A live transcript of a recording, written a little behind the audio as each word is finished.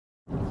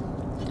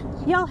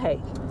Y'all, hey,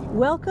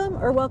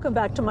 welcome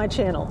back to my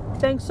channel.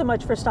 Thanks so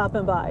much for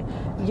stopping by.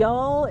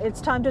 Y'all,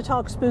 it's time to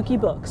talk spooky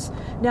books.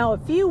 Now, a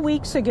few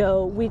weeks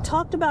ago, we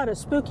talked about a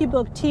spooky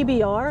book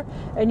TBR,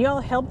 and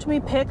y'all helped me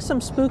pick some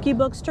spooky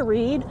books to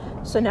read,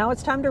 so now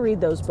it's time to read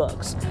those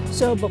books.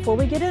 So before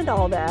we get into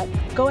all that,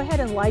 go ahead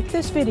and like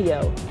this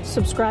video,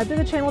 subscribe to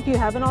the channel if you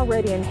haven't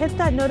already, and hit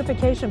that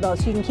notification bell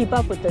so you can keep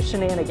up with the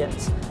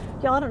shenanigans.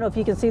 Y'all, I don't know if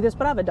you can see this,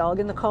 but I have a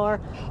dog in the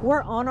car.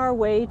 We're on our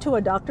way to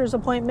a doctor's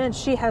appointment.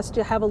 She has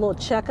to have a little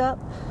checkup.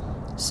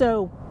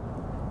 So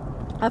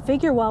I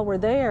figure while we're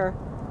there,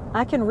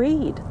 I can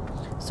read.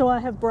 So I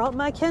have brought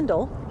my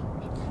Kindle,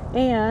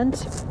 and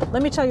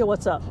let me tell you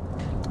what's up.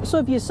 So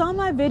if you saw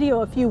my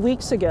video a few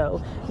weeks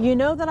ago, you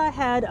know that I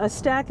had a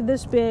stack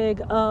this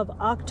big of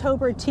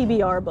October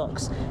TBR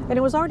books. And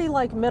it was already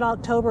like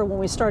mid-October when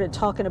we started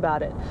talking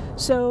about it.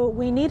 So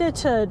we needed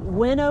to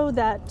winnow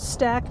that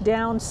stack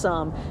down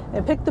some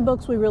and pick the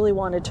books we really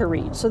wanted to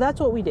read. So that's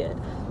what we did.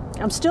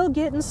 I'm still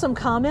getting some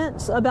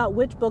comments about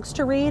which books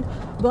to read,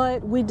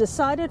 but we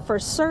decided for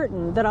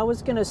certain that I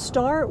was going to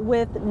start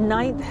with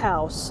Ninth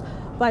House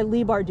by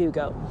Leigh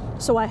Bardugo.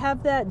 So I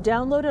have that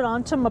downloaded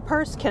onto my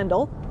purse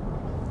Kindle,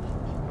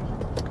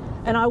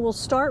 and I will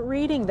start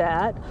reading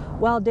that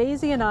while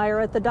Daisy and I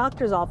are at the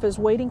doctor's office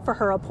waiting for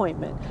her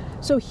appointment.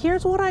 So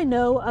here's what I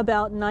know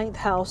about Ninth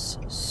House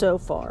so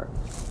far.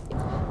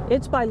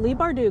 It's by Leigh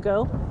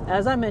Bardugo,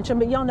 as I mentioned,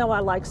 but y'all know I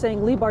like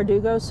saying Leigh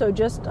Bardugo, so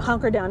just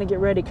hunker down and get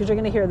ready because you're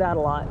going to hear that a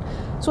lot.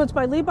 So it's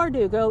by Leigh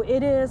Bardugo.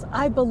 It is,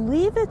 I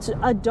believe it's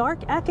a dark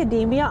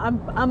academia.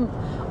 I'm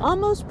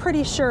almost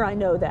pretty sure I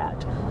know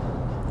that.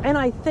 And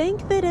I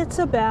think that it's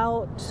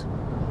about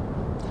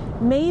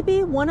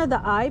maybe one of the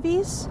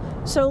Ivies.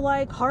 So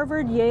like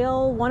Harvard,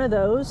 Yale, one of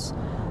those,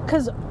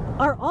 because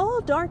are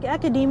all dark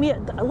academia,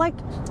 like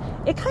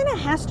it kind of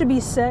has to be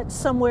set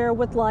somewhere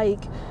with like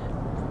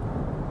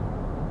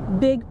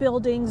big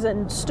buildings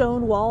and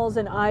stone walls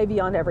and ivy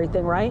on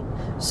everything, right?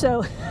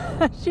 So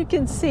as you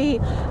can see,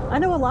 I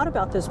know a lot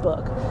about this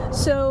book.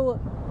 So,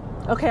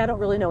 okay, I don't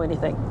really know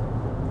anything.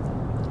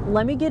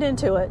 Let me get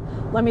into it.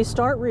 Let me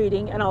start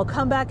reading, and I'll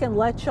come back and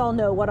let y'all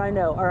know what I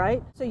know, all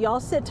right? So y'all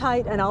sit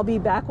tight, and I'll be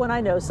back when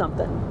I know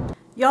something.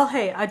 Y'all,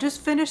 hey, I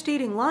just finished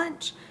eating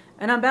lunch,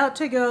 and I'm about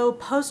to go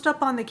post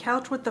up on the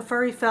couch with the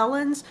furry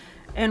felons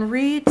and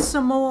read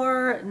some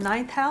more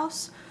Ninth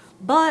House.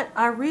 But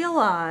I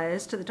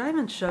realized, did I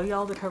even show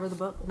y'all the cover of the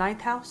book,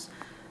 Ninth House?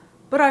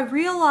 But I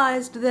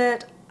realized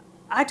that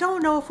I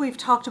don't know if we've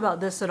talked about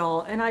this at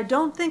all, and I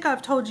don't think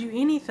I've told you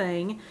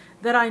anything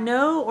that I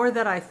know or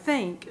that I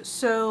think.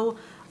 So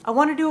I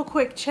want to do a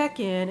quick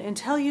check-in and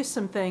tell you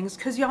some things,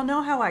 because y'all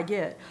know how I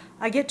get.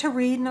 I get to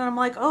read and I'm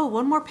like, oh,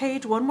 one more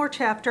page, one more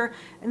chapter,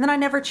 and then I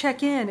never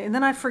check in, and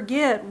then I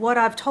forget what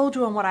I've told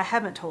you and what I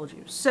haven't told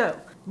you. So,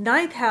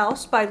 Ninth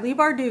House by Leigh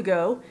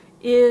Bardugo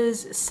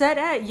is set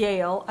at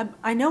Yale.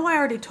 I know I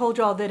already told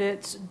y'all that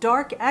it's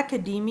dark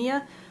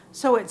academia,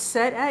 so it's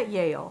set at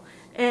Yale.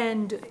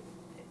 And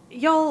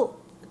y'all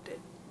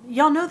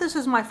know this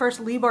is my first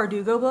Leigh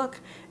Bardugo book,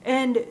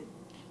 and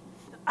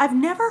I've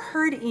never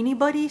heard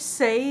anybody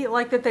say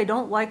like that they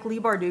don't like Leigh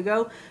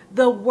Bardugo.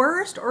 The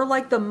worst, or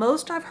like the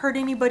most I've heard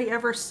anybody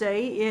ever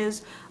say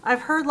is,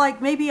 I've heard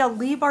like maybe a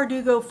Leigh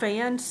Bardugo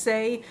fan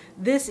say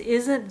this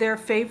isn't their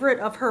favorite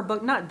of her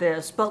book, not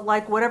this, but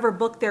like whatever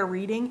book they're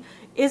reading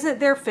isn't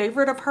their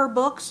favorite of her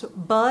books,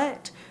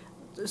 but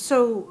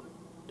so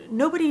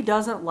nobody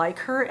doesn't like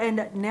her,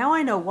 and now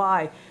I know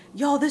why.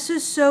 Y'all, this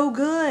is so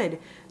good.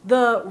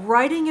 The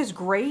writing is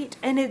great,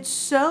 and it's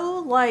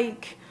so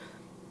like,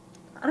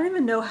 I don't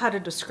even know how to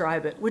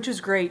describe it, which is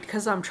great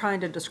because I'm trying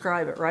to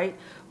describe it, right?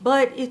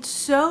 But it's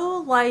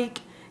so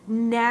like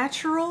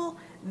natural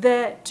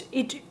that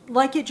it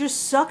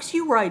just sucks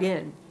you right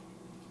in.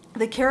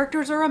 The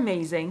characters are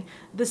amazing.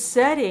 The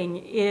setting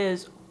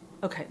is,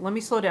 okay, let me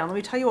slow down. Let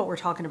me tell you what we're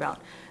talking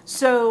about.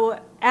 So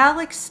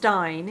Alex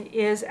Stein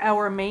is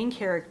our main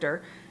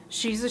character.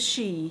 She's a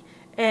she,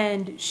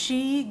 and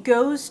she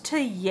goes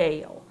to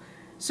Yale.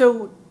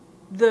 So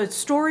the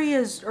story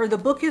is, or the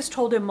book is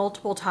told in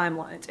multiple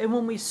timelines. And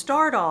when we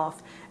start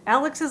off,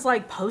 Alex is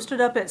like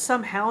posted up at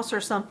some house or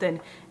something,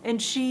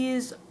 and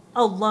she's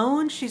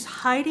alone, she's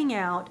hiding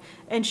out,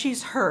 and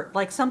she's hurt,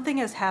 like something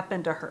has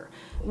happened to her.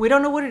 We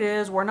don't know what it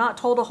is. We're not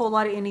told a whole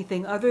lot of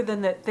anything other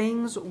than that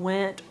things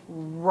went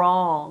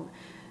wrong.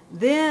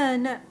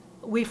 Then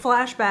we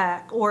flash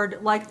back, or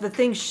like the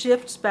thing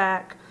shifts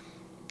back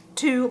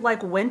to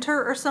like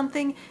winter or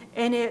something,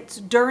 and it's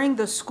during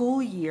the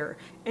school year,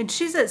 and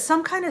she's at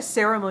some kind of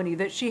ceremony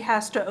that she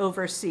has to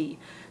oversee.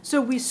 So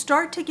we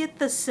start to get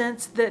the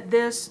sense that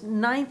this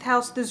Ninth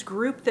House, this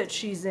group that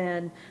she's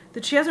in,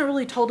 that she hasn't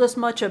really told us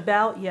much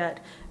about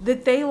yet,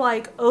 that they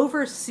like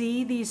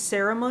oversee these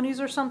ceremonies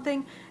or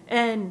something.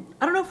 And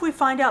I don't know if we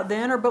find out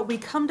then, or but we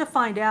come to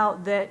find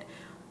out that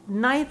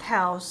Ninth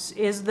House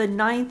is the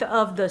ninth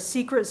of the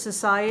secret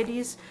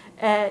societies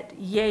at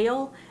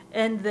Yale,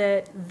 and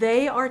that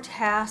they are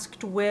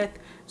tasked with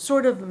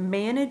sort of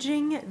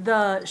managing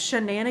the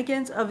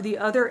shenanigans of the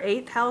other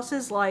 8th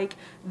houses, like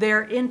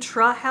their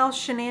intra-house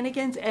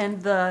shenanigans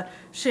and the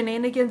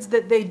shenanigans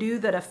that they do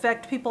that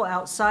affect people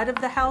outside of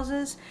the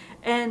houses.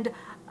 And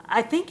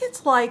I think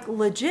it's like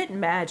legit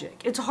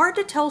magic. It's hard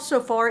to tell so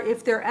far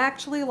if they're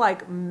actually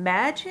like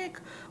magic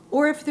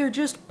or if they're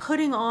just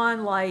putting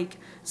on like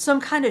some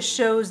kind of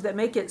shows that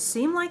make it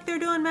seem like they're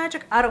doing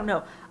magic. I don't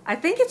know. I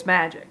think it's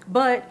magic.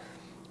 But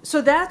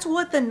so that's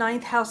what the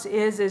 9th house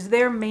is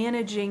they're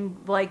managing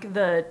like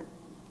the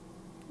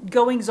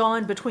goings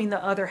on between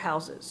the other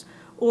houses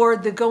or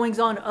the goings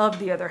on of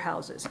the other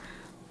houses.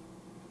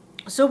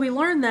 So we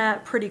learned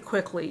that pretty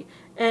quickly.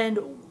 And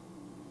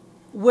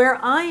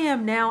where I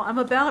am now, I'm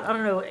about, I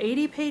don't know,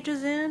 80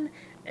 pages in,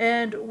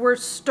 and we're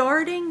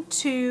starting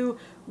to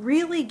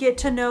really get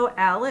to know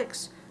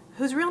Alex,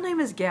 whose real name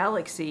is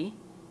Galaxy.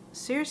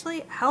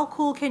 Seriously, how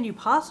cool can you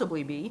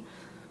possibly be?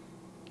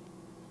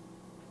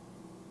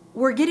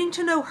 We're getting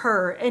to know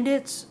her, and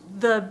it's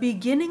the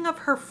beginning of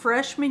her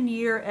freshman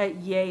year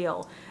at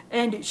Yale,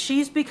 and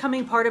she's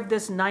becoming part of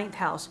this 9th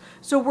house.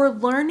 So we're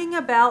learning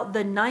about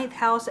the 9th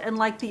house and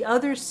like the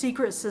other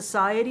secret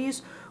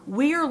societies.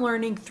 We are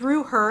learning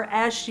through her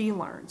as she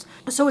learns.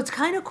 So it's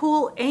kind of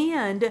cool,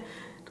 and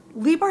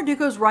Leigh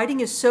Bardugo's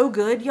writing is so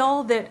good,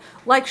 y'all, that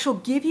like she'll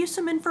give you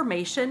some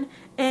information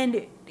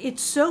and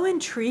it's so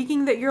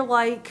intriguing that you're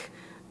like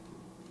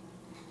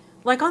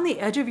on the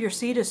edge of your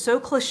seat is so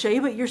cliche,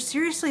 but you're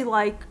seriously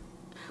like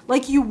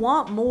you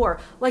want more.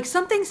 Like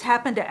something's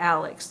happened to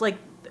Alex, like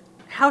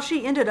how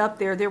she ended up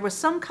there. There was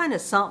some kind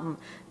of something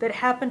that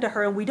happened to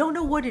her and we don't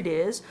know what it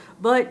is,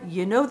 but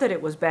you know that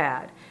it was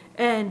bad.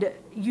 And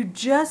you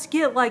just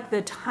get like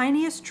the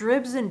tiniest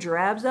dribs and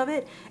drabs of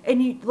it,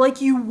 and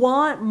you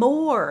want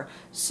more.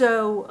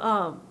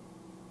 So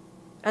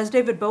as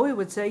David Bowie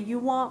would say, you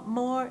want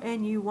more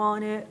and you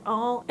want it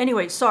all.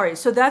 Anyway, sorry.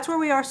 So that's where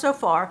we are so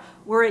far.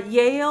 We're at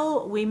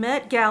Yale. We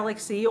met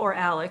Galaxy, or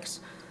Alex,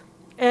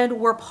 and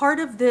we're part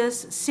of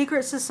this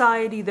secret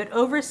society that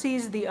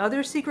oversees the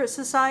other secret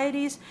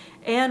societies,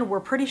 and we're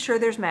pretty sure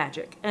there's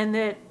magic and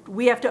that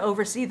we have to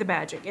oversee the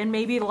magic and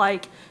maybe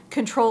like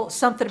control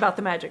something about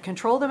the magic,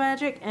 control the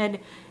magic. And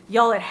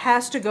y'all, it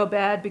has to go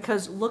bad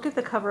because look at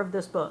the cover of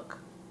this book.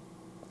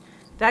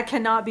 That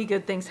cannot be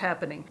good things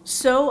happening.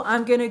 So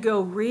I'm gonna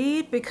go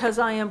read because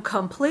I am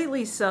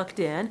completely sucked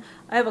in.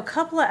 I have a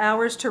couple of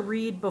hours to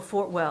read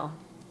before, well,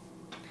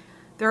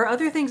 there are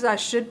other things I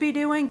should be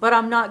doing, but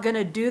I'm not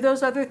gonna do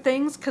those other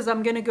things because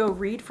I'm gonna go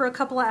read for a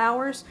couple of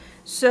hours.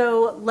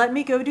 So let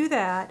me go do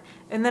that,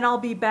 and then I'll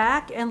be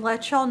back and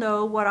let y'all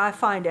know what I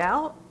find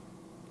out.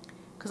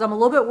 Because I'm a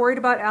little bit worried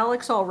about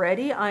Alex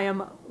already. I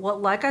am, well,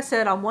 like I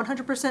said, I'm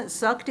 100%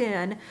 sucked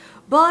in.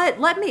 But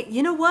let me,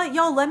 you know what,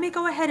 y'all, let me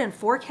go ahead and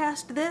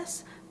forecast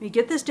this. Let me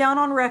get this down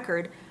on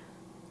record.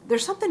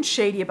 There's something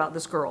shady about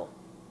this girl.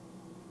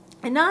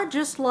 And not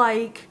just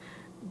like,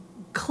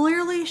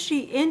 clearly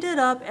she ended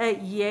up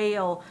at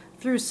Yale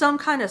through some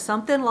kind of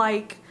something,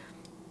 like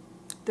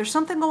there's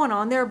something going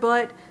on there,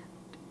 but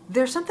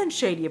there's something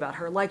shady about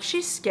her. Like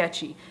she's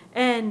sketchy,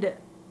 and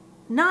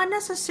not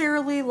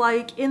necessarily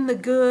like in the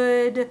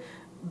good,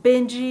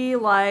 bingy,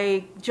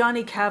 like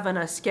Johnny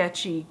Kavanagh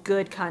sketchy,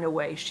 good kind of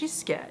way. She's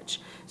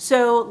sketch.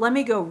 So let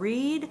me go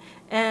read,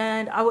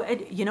 and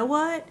you know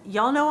what?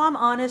 Y'all know I'm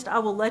honest. I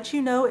will let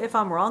you know if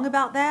I'm wrong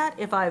about that,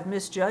 if I've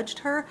misjudged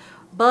her.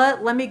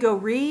 But let me go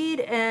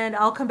read, and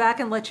I'll come back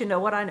and let you know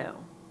what I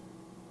know.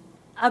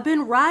 I've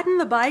been riding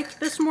the bike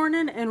this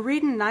morning and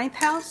reading 9th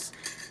House,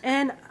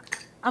 and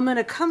I'm going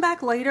to come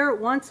back later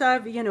once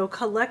I've,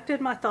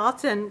 collected my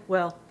thoughts and,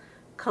 well,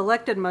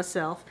 collected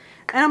myself.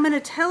 And I'm going to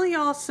tell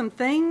y'all some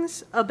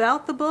things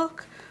about the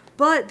book,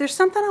 but there's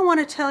something I want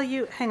to tell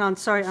you. Hang on,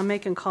 sorry, I'm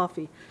making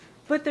coffee.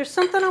 But there's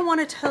something I want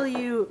to tell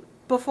you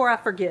before I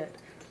forget.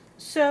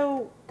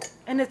 So,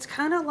 and it's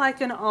kind of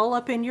like an all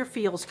up in your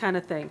feels kind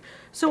of thing.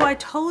 So I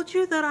told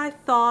you that I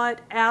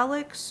thought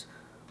Alex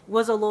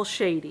was a little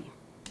shady.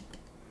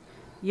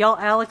 Y'all,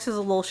 Alex is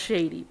a little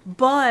shady,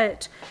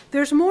 but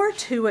there's more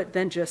to it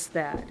than just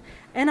that.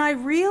 And I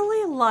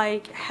really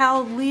like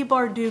how Leigh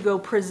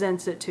Bardugo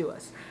presents it to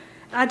us.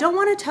 I don't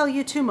want to tell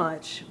you too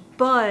much,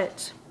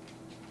 but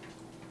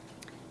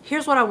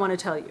here's what I want to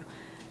tell you.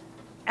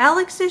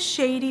 Alex is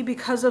shady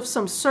because of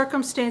some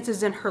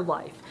circumstances in her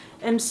life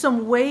and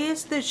some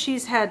ways that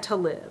she's had to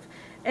live.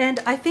 And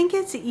I think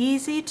it's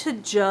easy to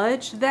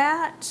judge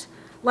that,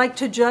 like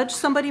to judge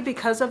somebody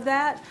because of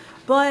that.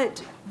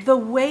 But the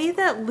way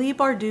that Leigh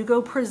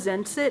Bardugo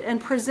presents it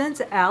and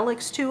presents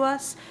Alex to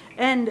us,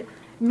 and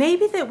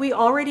maybe that we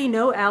already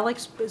know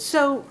Alex,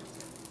 so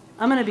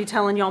I'm going to be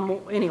telling y'all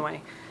more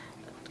anyway.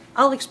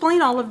 I'll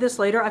explain all of this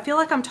later. I feel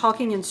like I'm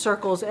talking in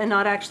circles and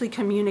not actually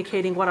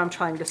communicating what I'm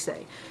trying to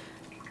say.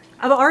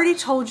 I've already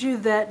told you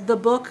that the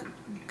book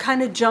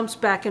kind of jumps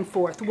back and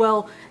forth.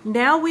 Well,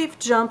 now we've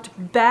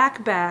jumped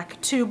back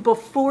to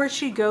before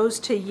she goes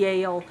to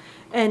Yale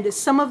and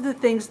some of the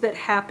things that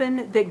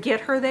happen that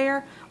get her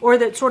there, or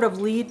that sort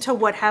of lead to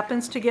what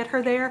happens to get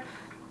her there.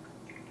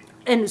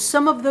 And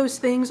some of those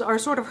things are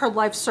sort of her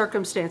life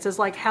circumstances,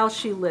 like how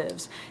she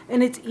lives.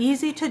 And it's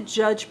easy to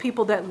judge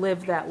people that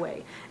live that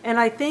way. And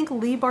I think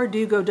Leigh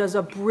Bardugo does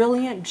a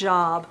brilliant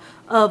job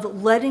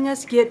of letting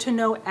us get to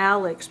know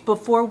Alex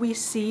before we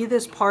see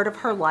this part of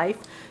her life,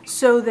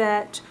 so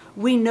that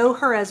we know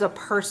her as a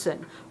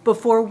person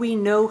before we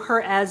know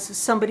her as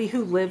somebody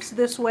who lives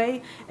this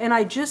way. And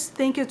I just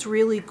think it's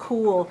really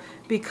cool,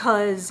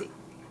 because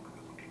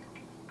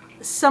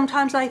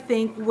sometimes I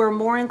think we're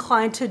more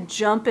inclined to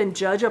jump and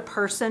judge a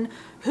person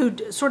who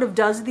sort of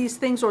does these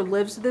things or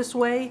lives this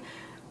way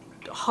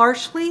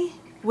harshly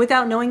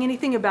without knowing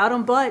anything about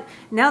them. But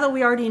now that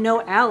we already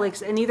know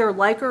Alex and either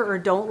like her or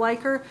don't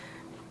like her,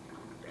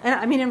 and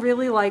I mean, and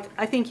really, like,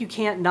 I think you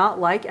can't not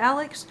like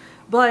Alex,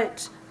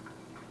 but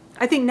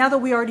I think now that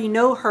we already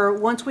know her,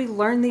 once we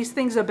learn these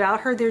things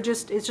about her,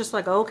 it's just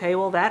like, okay,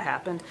 well, that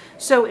happened.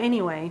 So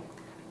anyway,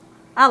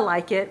 I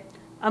like it.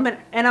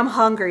 And I'm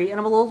hungry and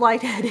I'm a little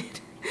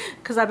lightheaded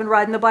because I've been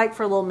riding the bike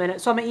for a little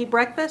minute. So I'm gonna eat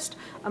breakfast.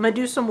 I'm gonna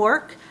do some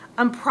work.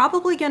 I'm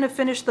probably gonna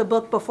finish the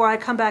book before I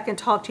come back and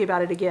talk to you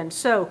about it again.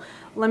 So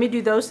let me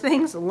do those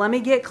things. Let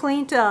me get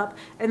cleaned up,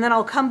 and then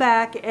I'll come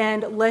back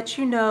and let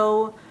you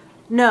know.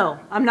 No,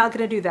 I'm not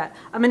gonna do that.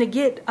 I'm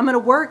gonna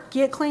work,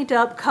 get cleaned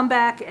up, come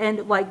back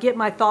and like get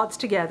my thoughts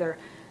together,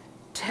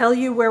 tell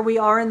you where we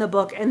are in the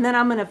book, and then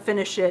I'm gonna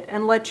finish it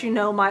and let you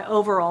know my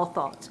overall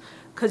thoughts.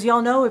 Because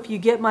y'all know, if you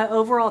get my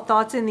overall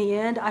thoughts in the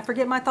end, I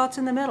forget my thoughts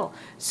in the middle.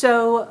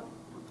 So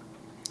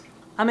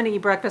I'm going to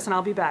eat breakfast and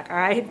I'll be back. All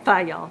right.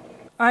 Bye, y'all.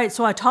 All right.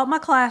 So I taught my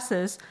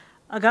classes.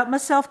 I got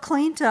myself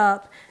cleaned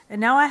up.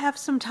 And now I have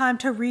some time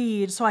to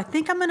read. So I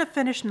think I'm going to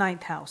finish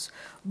Ninth House.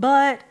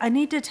 But I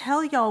need to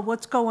tell y'all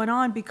what's going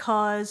on,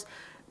 because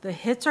the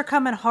hits are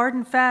coming hard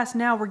and fast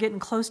now. We're getting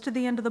close to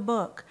the end of the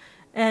book.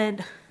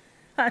 And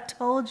I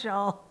told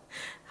y'all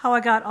how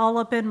I got all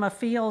up in my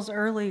feels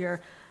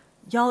earlier.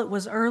 Y'all, it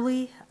was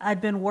early.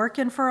 I'd been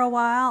working for a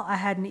while. I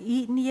hadn't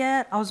eaten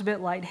yet. I was a bit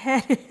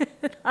lightheaded.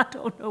 I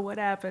don't know what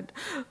happened.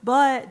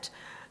 But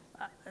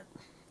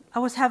I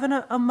was having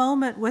a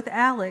moment with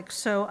Alex,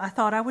 so I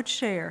thought I would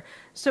share.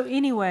 So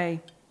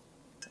anyway,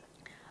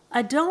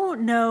 I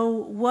don't know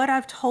what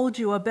I've told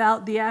you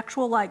about the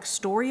actual like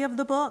story of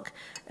the book.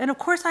 And of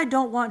course, I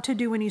don't want to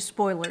do any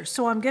spoilers.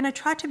 So I'm going to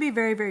try to be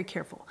very, very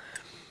careful.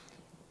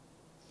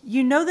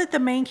 You know that the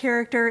main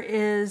character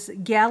is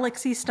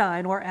Galaxy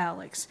Stein, or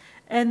Alex,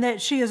 and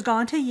that she has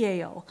gone to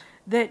Yale,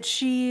 that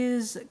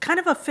she's kind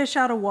of a fish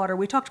out of water.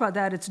 We talked about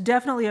that. It's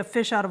definitely a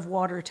fish out of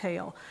water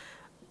tale.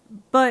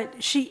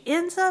 But she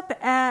ends up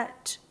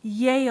at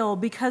Yale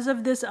because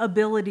of this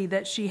ability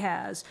that she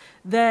has.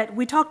 That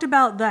we talked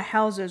about the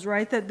houses,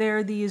 right? That there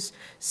are these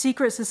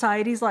secret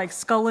societies like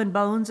Skull and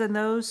Bones and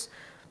those.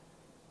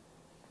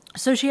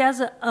 So she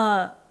has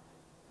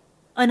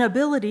an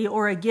ability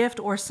or a gift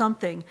or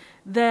something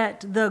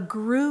that the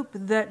group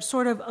that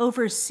sort of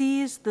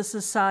oversees the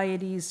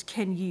societies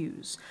can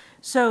use.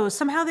 So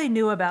somehow they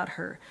knew about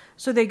her.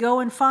 So they go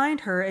and find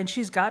her, and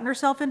she's gotten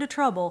herself into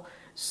trouble.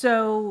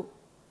 So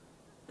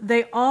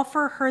they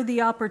offer her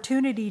the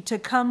opportunity to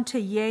come to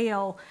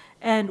Yale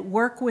and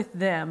work with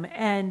them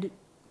and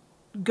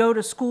go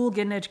to school,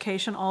 get an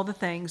education, all the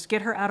things,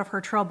 get her out of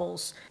her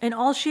troubles. And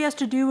all she has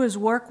to do is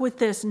work with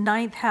this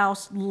Ninth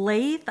House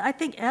Lathe, I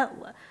think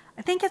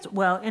it's,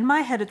 well, in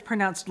my head it's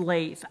pronounced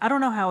Lathe. I don't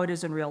know how it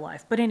is in real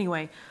life. But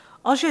anyway,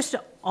 all she has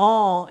to,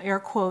 air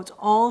quotes,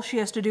 all she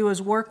has to do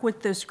is work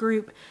with this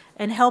group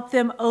and help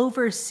them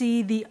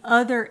oversee the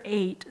other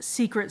 8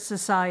 secret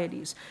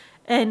societies.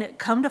 And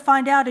come to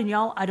find out, and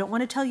y'all, I don't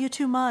want to tell you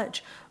too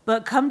much,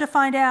 but come to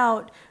find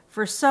out,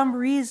 for some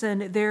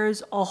reason,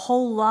 there's a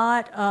whole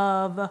lot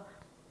of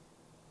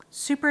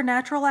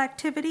supernatural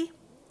activity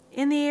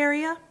in the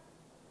area.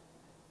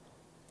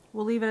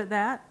 We'll leave it at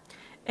that.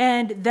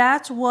 And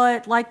that's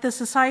what, like, the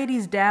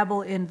societies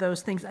dabble in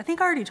those things. I think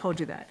I already told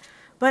you that.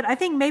 But I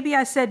think maybe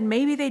I said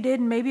maybe they did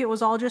and maybe it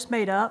was all just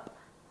made up.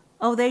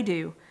 Oh, they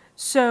do.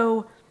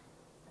 So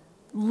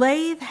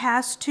Lathe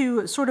has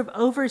to sort of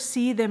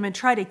oversee them and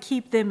try to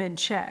keep them in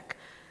check.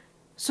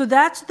 So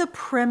that's the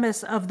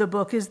premise of the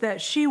book, is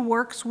that she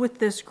works with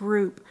this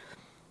group,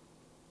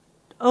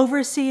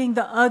 overseeing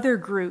the other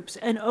groups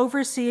and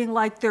overseeing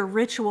like their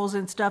rituals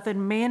and stuff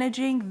and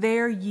managing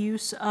their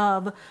use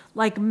of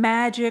like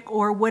magic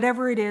or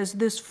whatever it is,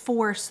 this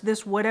force,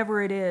 this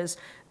whatever it is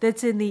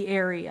that's in the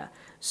area.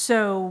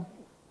 So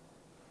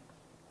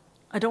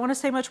I don't want to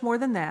say much more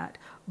than that,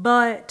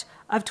 but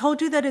I've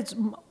told you that it's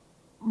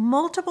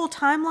multiple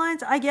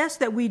timelines, I guess,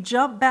 that we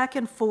jump back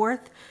and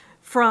forth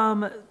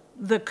from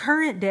the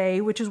current day,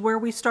 which is where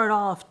we start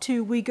off,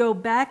 to we go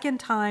back in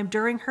time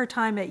during her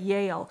time at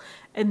Yale.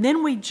 And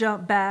then we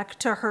jump back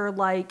to her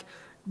like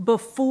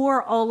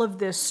before all of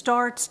this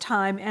starts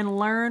time and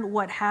learn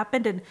what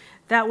happened. And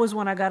that was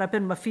when I got up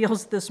in my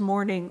feels this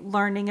morning,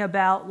 learning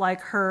about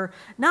like her,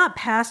 not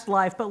past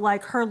life, but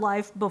like her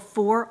life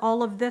before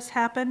all of this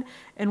happened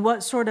and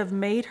what sort of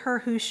made her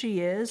who she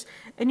is.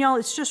 And y'all,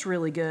 it's just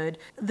really good.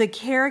 The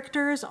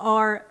characters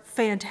are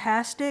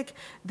fantastic.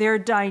 They're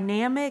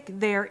dynamic.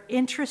 They're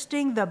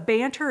interesting. The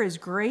banter is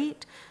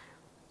great.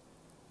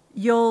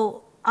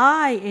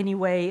 I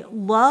anyway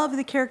love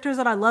the characters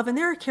that I love, and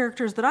there are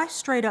characters that I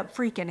straight up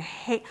freaking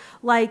hate,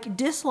 like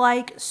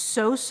dislike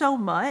so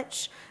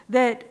much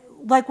that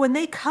like when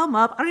they come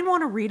up, I don't even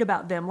want to read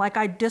about them. Like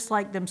I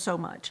dislike them so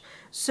much.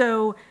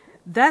 So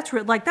that's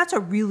that's a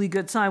really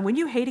good sign when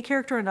you hate a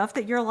character enough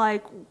that you're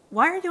like,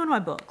 why are you in my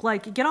book?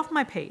 Like, get off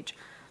my page.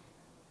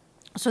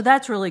 So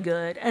that's really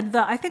good. And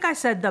I think I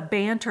said the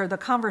banter, the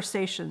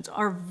conversations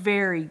are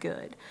very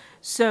good.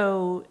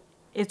 So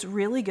it's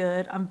really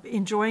good. I'm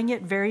enjoying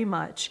it very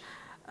much.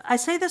 I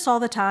say this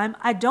all the time.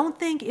 I don't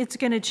think it's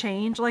going to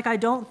change. Like, I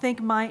don't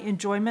think my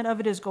enjoyment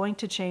of it is going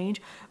to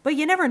change. But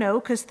you never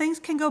know, because things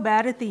can go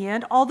bad at the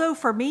end. Although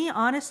for me,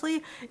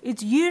 honestly,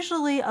 it's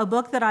usually a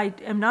book that I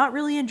am not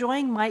really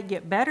enjoying might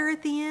get better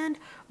at the end.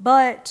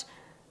 But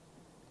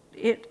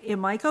it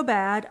might go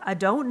bad. I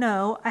don't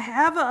know. I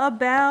have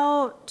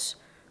about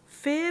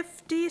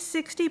 50,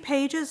 60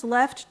 pages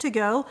left to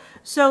go.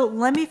 So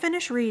let me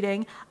finish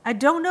reading. I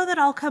don't know that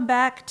I'll come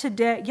back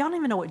today. Y'all don't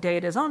even know what day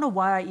it is. I don't know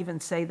why I even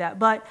say that,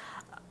 but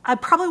I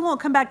probably won't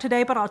come back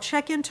today, but I'll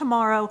check in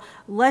tomorrow,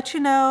 let you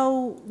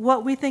know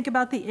what we think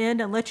about the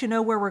end, and let you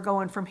know where we're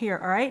going from here,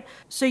 all right?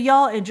 So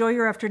y'all enjoy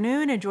your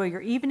afternoon, enjoy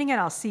your evening,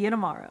 and I'll see you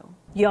tomorrow.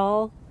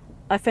 Y'all,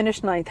 I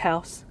finished Ninth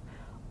House.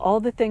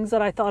 All the things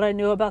that I thought I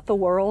knew about the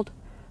world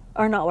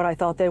are not what I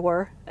thought they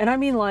were. And I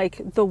mean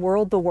like the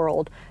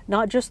world,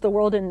 not just the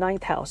world in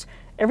Ninth House.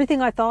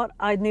 Everything I thought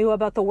I knew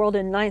about the world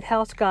in Ninth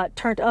House got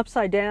turned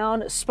upside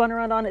down, spun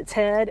around on its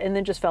head, and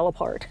then just fell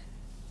apart.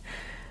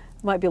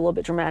 Might be a little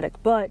bit dramatic,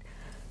 but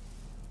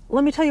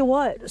let me tell you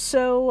what.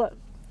 So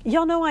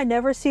y'all know I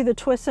never see the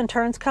twists and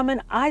turns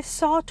coming. I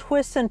saw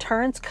twists and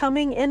turns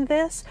coming in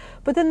this,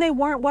 but then they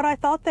weren't what I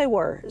thought they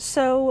were.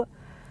 So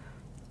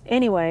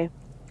anyway,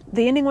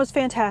 the ending was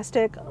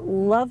fantastic.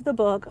 Love the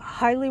book.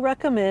 Highly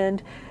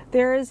recommend.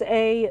 There is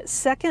a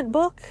second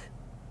book.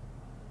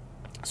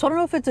 So I don't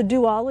know if it's a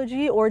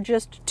duology or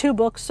just 2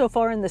 books so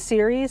far in the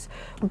series,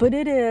 but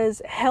it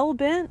is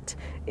Hellbent.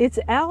 It's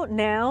out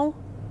now.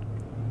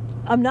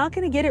 I'm not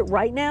going to get it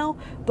right now,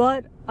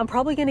 but I'm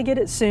probably going to get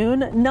it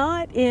soon.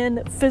 Not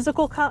in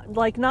physical,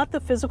 not the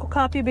physical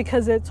copy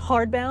because it's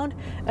hardbound,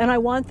 and I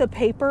want the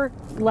paper,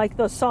 like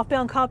the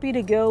softbound copy,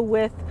 to go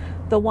with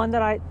the one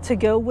that to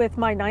go with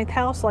my Ninth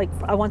House. Like,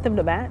 I want them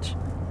to match,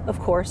 of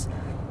course.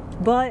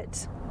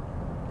 But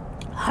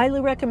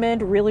highly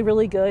recommend. Really,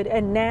 really good.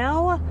 And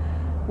now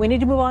we need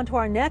to move on to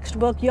our next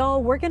book.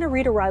 Y'all, we're going to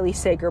read a Riley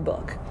Sager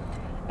book,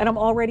 and I'm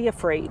already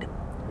afraid.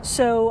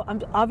 So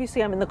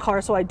obviously I'm in the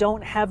car, so I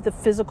don't have the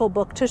physical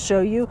book to show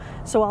you.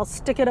 So I'll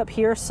stick it up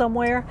here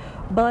somewhere.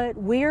 But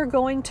we're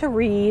going to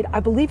read, I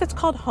believe it's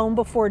called Home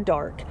Before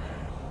Dark.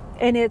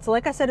 And it's,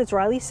 like I said, it's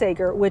Riley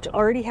Sager, which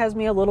already has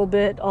me a little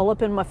bit all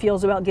up in my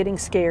feels about getting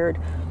scared.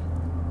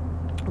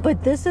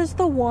 But this is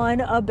the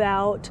one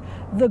about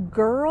the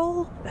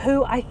girl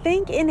who I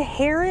think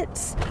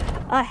inherits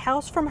a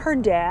house from her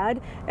dad,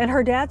 and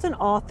her dad's an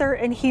author,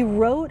 and he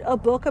wrote a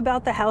book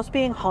about the house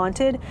being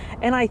haunted,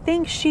 and I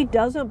think she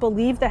doesn't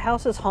believe the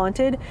house is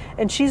haunted,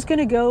 and she's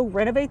gonna go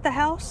renovate the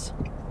house,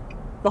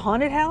 the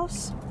haunted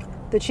house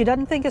that she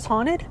doesn't think is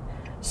haunted.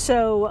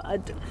 So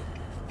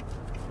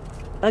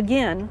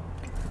again,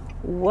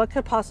 what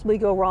could possibly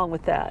go wrong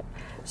with that?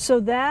 So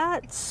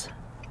that's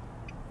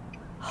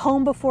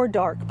Home Before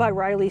Dark by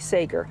Riley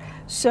Sager.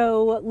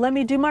 So let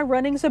me do my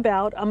runnings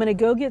about. I'm going to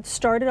go get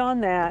started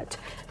on that,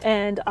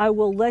 and I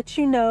will let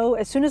you know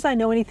as soon as I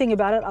know anything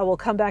about it. I will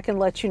come back and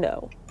let you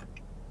know.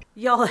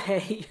 Y'all,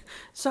 hey,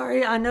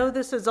 sorry, I know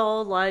this is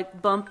all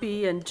like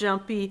bumpy and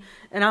jumpy,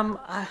 and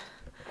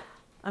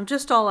I'm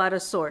just all out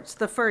of sorts.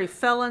 The furry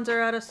felons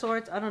are out of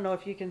sorts. I don't know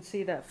if you can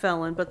see that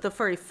felon, but the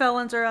furry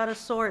felons are out of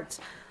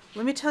sorts.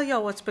 Let me tell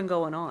y'all what's been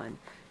going on.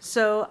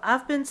 So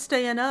I've been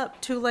staying up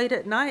too late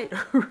at night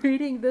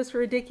reading this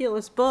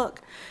ridiculous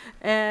book.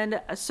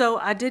 And so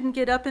I didn't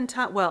get up in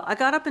time. Well, I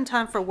got up in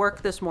time for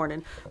work this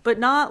morning, but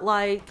not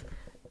like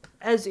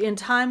as in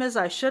time as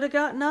I should have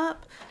gotten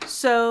up.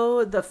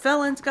 So the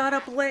felons got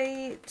up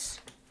late.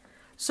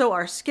 So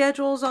our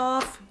schedule's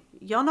off.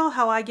 Y'all know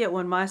how I get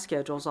when my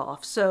schedule's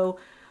off. So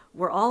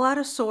we're all out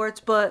of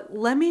sorts, but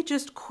let me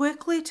just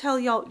quickly tell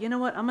y'all, you know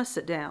what? I'm going to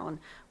sit down.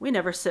 We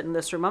never sit in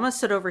this room. I'm going to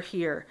sit over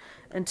here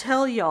and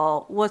tell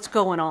y'all what's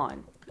going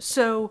on.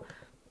 So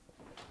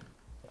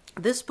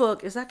this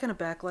book, is that going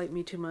to backlight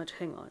me too much?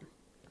 Hang on.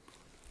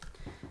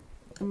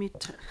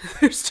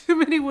 There's too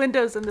many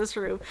windows in this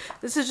room.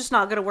 This is just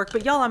not going to work,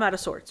 but y'all, I'm out of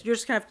sorts. You're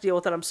just going to have to deal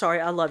with it. I'm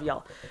sorry. I love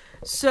y'all.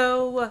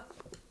 So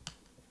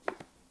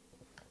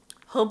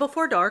Home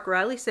Before Dark,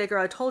 Riley Sager.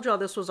 I told y'all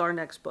this was our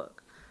next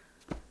book.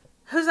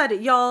 Whose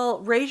idea? Y'all,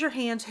 raise your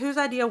hands. Whose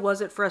idea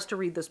was it for us to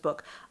read this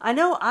book? I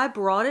know I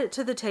brought it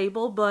to the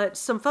table, but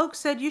some folks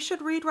said you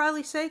should read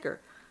Riley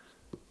Sager.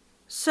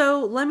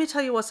 So let me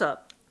tell you what's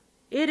up.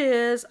 It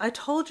is, I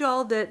told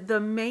y'all that the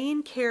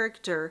main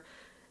character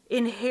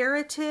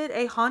inherited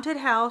a haunted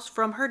house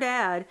from her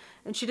dad,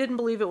 and she didn't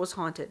believe it was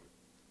haunted.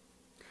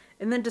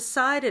 And then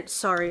decided,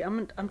 sorry,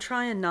 I'm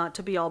trying not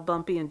to be all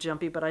bumpy and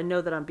jumpy, but I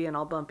know that I'm being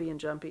all bumpy and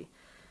jumpy.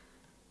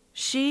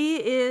 She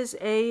is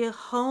a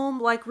home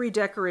like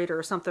redecorator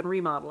or something,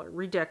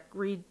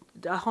 remodeler,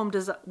 home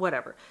design,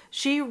 whatever.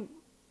 She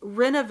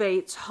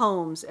renovates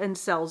homes and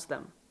sells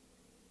them.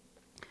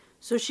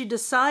 So she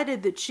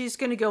decided that she's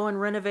going to go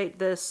and renovate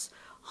this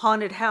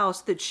haunted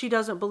house that she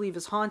doesn't believe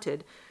is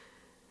haunted.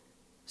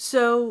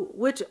 So,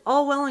 which,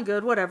 all well and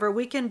good, whatever,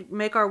 we can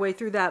make our way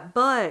through that.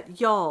 But,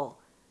 y'all,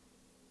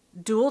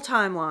 dual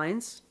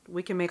timelines,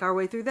 we can make our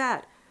way through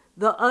that.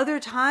 The other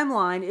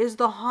timeline is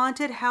the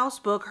haunted house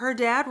book her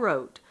dad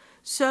wrote.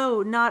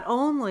 So, not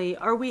only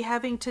are we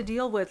having to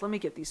deal with, let me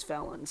get these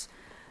felons.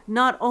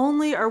 Not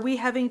only are we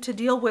having to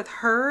deal with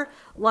her,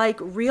 like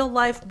real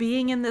life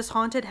being in this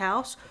haunted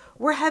house,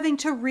 we're having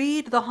to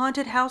read the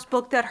haunted house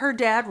book that her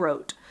dad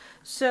wrote.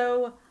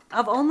 So,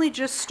 I've only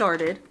just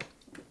started.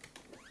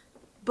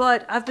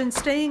 But I've been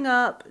staying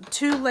up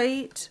too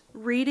late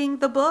reading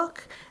the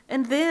book.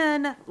 And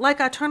then, like,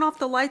 I turn off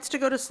the lights to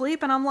go to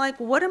sleep and I'm like,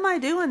 what am I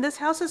doing? This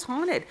house is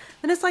haunted.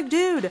 And it's like,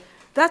 dude,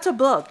 that's a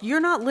book. You're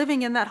not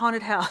living in that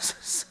haunted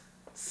house.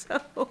 So,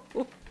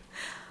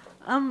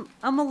 I'm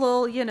a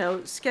little, you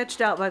know, sketched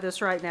out by this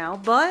right now.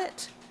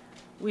 But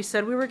we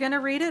said we were going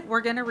to read it.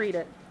 We're going to read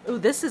it. Ooh,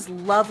 this is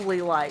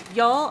lovely light.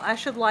 Y'all, I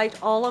should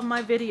light all of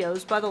my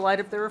videos by the light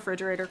of the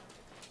refrigerator.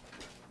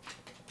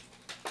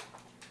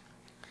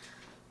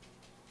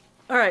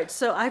 All right,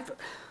 so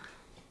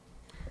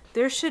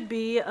there should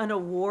be an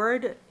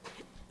award.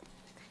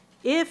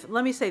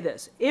 Let me say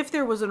this, if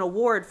there was an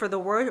award for the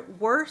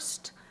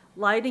worst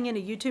lighting in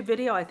a YouTube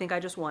video, I think I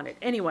just won it.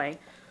 Anyway,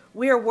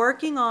 we are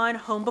working on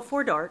Home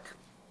Before Dark.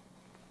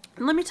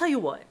 And let me tell you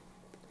what,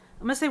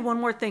 I'm gonna say one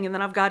more thing and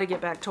then I've got to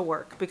get back to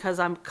work because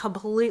I'm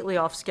completely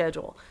off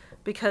schedule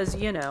because,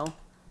 you know,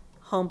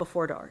 Home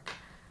Before Dark.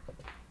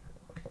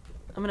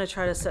 I'm going to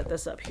try to set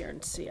this up here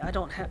and see. I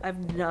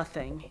have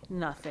nothing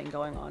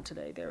going on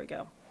today. There we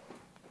go.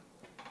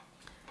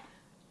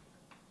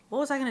 What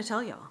was I going to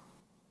tell y'all?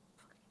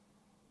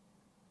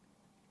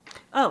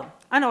 Oh,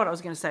 I know what I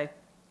was going to say.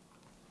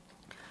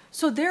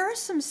 So there are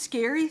some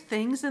scary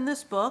things in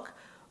this book,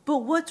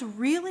 but what's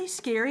really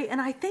scary, and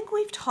I think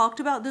we've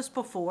talked about this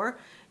before,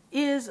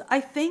 is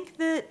I think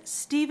that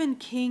Stephen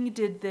King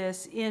did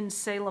this in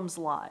Salem's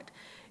Lot.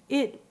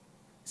 It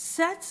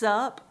sets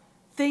up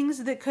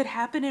things that could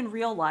happen in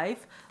real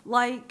life,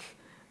 like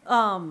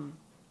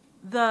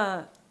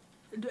the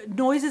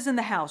noises in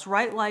the house,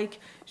 right? Like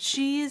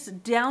she's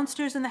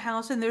downstairs in the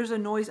house and there's a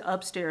noise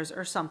upstairs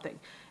or something.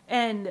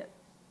 And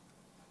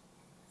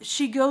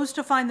she goes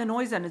to find the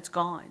noise and it's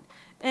gone.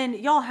 And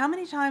y'all, how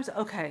many times,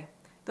 okay,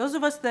 those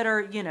of us that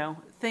are, you know,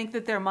 think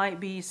that there might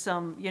be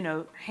some, you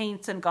know,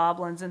 haints and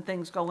goblins and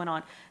things going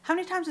on. How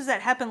many times does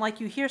that happen? Like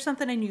you hear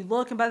something and you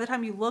look, and by the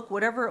time you look,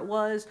 whatever it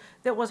was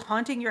that was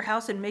haunting your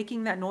house and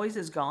making that noise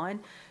is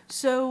gone.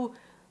 So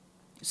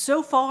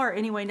far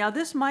anyway, now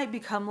this might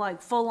become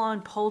like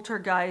full-on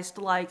poltergeist,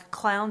 like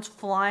clowns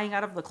flying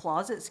out of the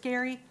closet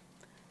scary.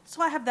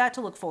 So I have that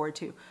to look forward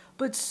to.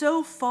 But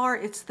so far,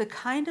 it's the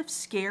kind of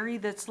scary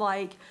that's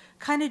like,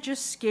 kind of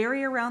just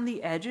scary around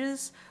the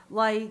edges,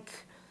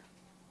 like...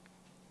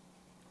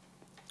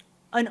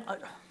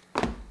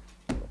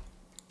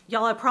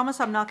 Y'all, I promise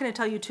I'm not going to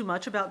tell you too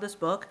much about this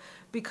book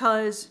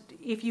because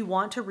if you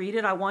want to read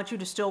it, I want you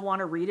to still want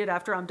to read it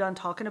after I'm done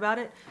talking about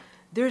it.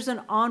 There's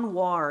an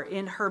armoire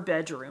in her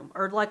bedroom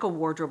or like a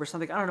wardrobe or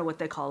something. I don't know what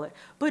they call it.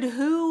 But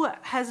who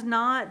has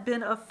not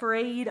been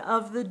afraid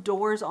of the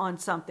doors on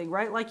something,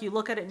 right? Like you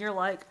look at it and you're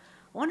like,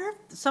 I wonder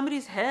if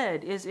somebody's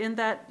head is in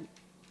that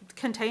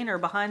container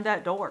behind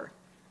that door.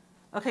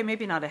 Okay,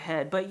 maybe not a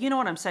head, but you know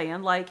what I'm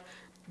saying? Like...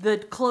 the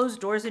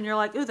closed doors and you're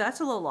like, ooh, that's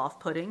a little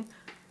off-putting.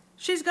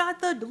 She's got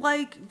the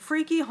like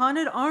freaky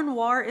haunted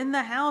armoire in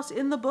the house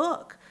in the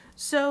book.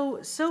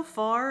 So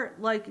far,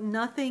 like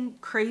nothing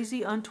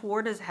crazy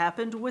untoward has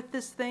happened with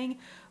this thing,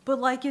 but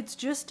like it's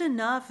just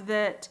enough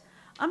that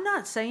I'm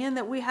not saying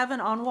that we have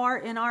an armoire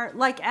in our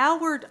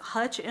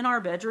hutch in our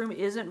bedroom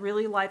isn't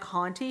really like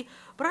haunty,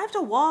 but I have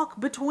to walk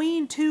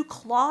between two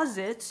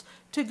closets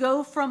to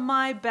go from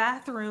my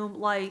bathroom,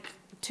 like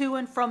to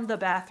and from the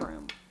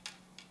bathroom.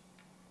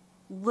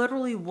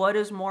 Literally, what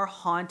is more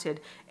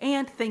haunted?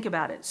 And think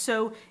about it.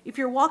 So if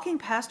you're walking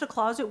past a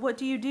closet, what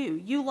do?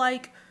 You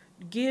like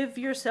give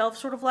yourself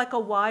sort of like a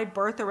wide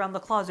berth around the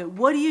closet.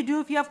 What do you do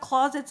if you have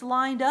closets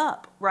lined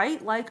up,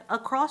 right? Like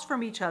across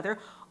from each other.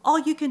 All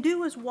you can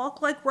do is walk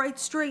like right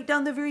straight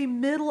down the very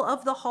middle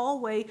of the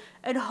hallway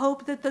and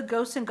hope that the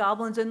ghosts and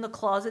goblins in the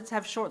closets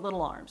have short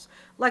little arms,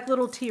 like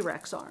little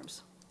T-Rex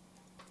arms.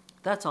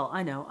 That's all.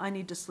 I know. I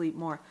need to sleep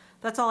more.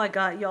 That's all I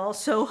got, y'all.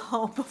 So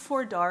Home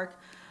Before Dark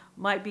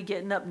might be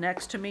getting up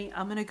next to me.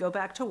 I'm going to go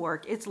back to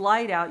work. It's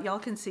light out. Y'all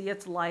can see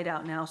it's light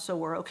out now, so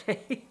we're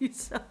okay.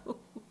 So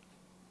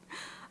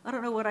I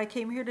don't know what I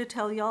came here to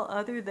tell y'all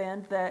other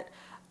than that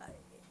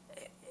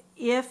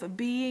if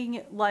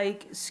being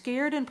like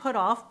scared and put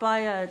off by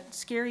a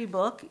scary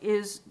book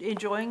is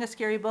enjoying a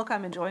scary book,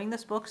 I'm enjoying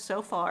this book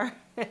so far.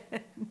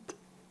 And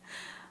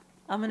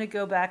I'm going to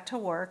go back to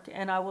work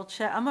and I will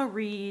check. I'm going to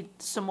read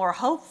some more.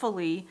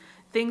 Hopefully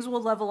things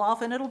will level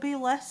off and it'll be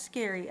less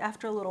scary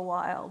after a little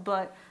while.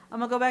 But I'm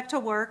going to go back to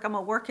work. I'm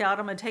going to work out.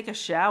 I'm going to take a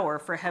shower,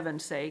 for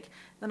heaven's sake.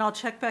 Then I'll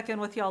check back in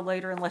with y'all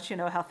later and let you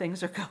know how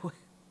things are going.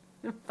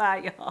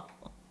 Bye, y'all.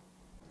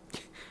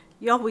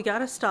 Y'all, we got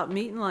to stop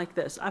meeting like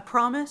this. I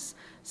promise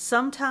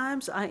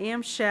sometimes I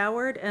am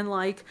showered and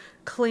like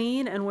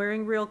clean and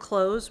wearing real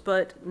clothes,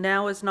 but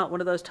now is not one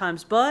of those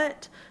times.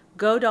 But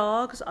go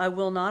dogs. I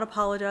will not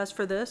apologize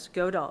for this.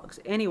 Go dogs.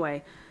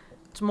 Anyway,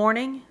 it's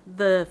morning.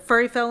 The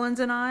furry felons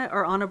and I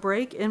are on a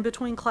break in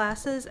between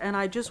classes, and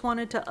I just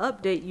wanted to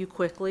update you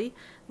quickly,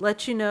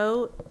 let you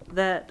know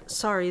that,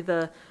 sorry,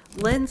 the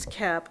lens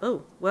cap,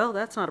 oh, well,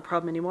 that's not a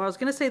problem anymore. I was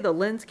going to say the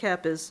lens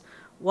cap is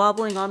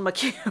wobbling on my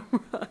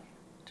camera.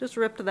 Just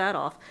ripped that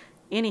off.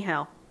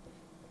 Anyhow,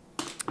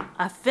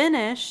 I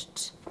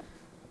finished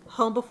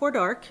Home Before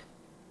Dark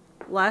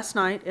last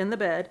night in the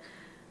bed.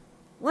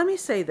 Let me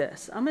say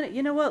this.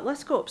 You know what?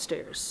 Let's go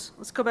upstairs.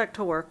 Let's go back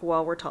to work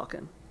while we're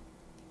talking.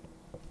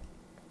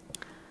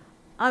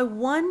 I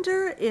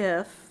wonder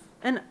if,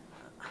 and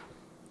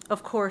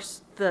of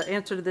course the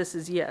answer to this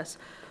is yes,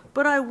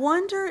 but I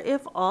wonder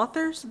if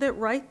authors that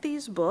write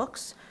these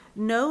books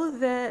know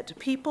that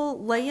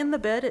people lay in the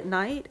bed at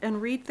night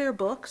and read their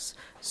books,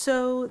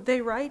 so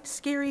they write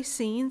scary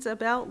scenes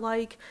about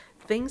like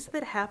things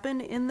that happen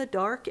in the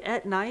dark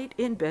at night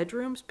in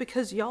bedrooms,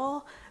 because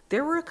y'all,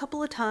 there were a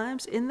couple of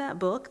times in that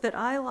book that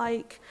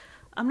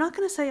I'm not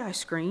going to say I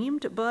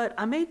screamed, but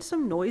I made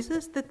some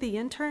noises that the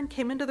intern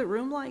came into the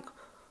room like,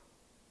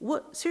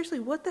 seriously,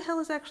 what the hell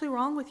is actually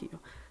wrong with you?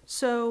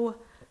 So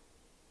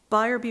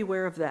buyer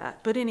beware of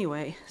that. But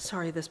anyway,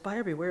 sorry, this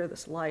buyer beware of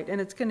this light, and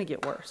it's going to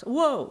get worse.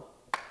 Whoa,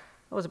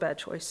 that was a bad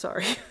choice.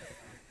 Sorry.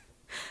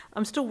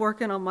 I'm still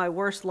working on my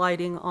worst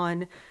lighting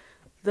on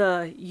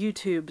the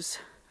YouTube's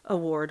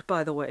award,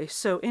 by the way.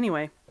 So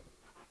anyway,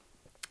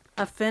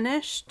 I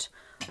finished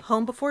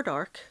Home Before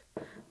Dark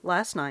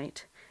last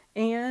night,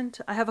 and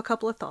I have a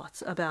couple of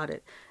thoughts about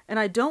it. And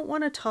I don't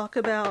want to talk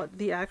about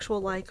the actual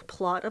like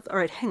plot of, all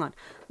right, hang on.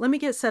 Let me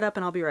get set up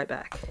and I'll be right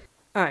back.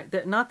 All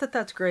right, not that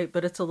that's great,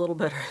 but it's a little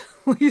better.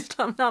 At least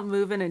I'm not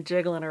moving and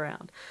jiggling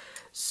around.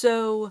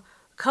 So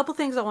a couple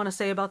things I want to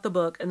say about the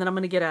book, and then I'm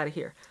going to get out of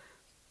here.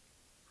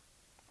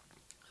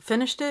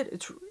 Finished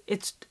it.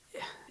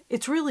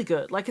 It's really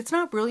good. Like, it's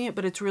not brilliant,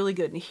 but it's really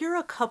good. And here are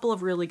a couple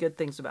of really good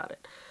things about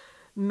it.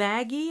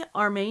 Maggie,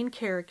 our main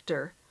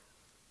character,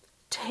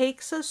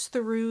 takes us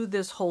through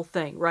this whole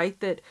thing, right?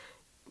 That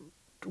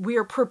we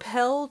are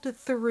propelled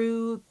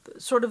through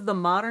sort of the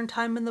modern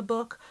time in the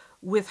book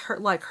with her,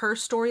 like her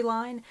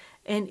storyline,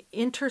 and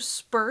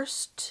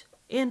interspersed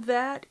in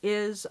that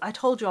is, I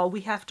told y'all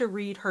we have to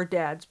read her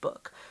dad's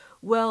book.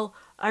 Well,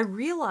 I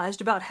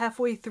realized about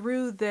halfway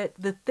through that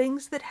the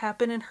things that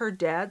happen in her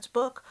dad's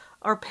book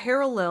are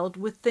paralleled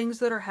with things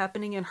that are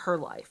happening in her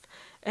life.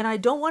 And I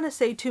don't want to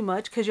say too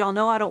much because y'all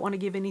know I don't want to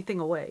give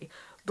anything away,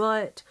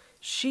 but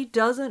she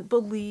doesn't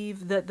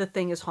believe that the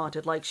thing is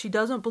haunted. Like, she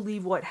doesn't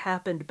believe what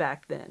happened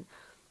back then,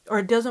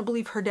 or doesn't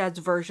believe her dad's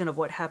version of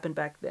what happened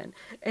back then.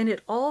 And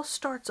it all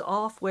starts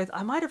off with,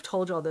 I might have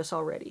told y'all this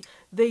already.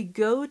 They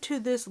go to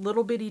this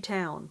little bitty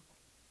town,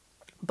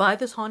 buy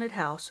this haunted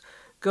house,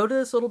 go to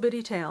this little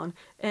bitty town,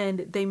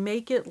 and they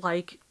make it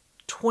like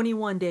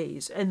 21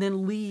 days and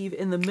then leave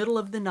in the middle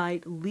of the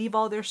night, leave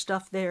all their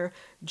stuff there,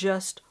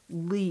 just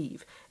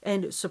leave.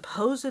 And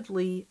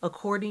supposedly,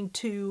 according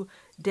to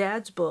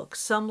Dad's book,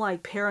 some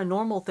like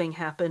paranormal thing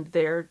happened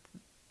there,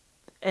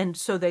 and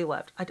so they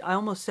left. I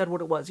almost said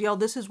what it was. Y'all,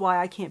 this is why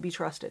I can't be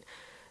trusted.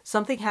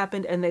 Something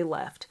happened and they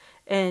left.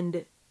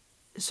 And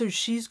so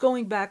she's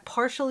going back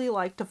partially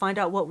like to find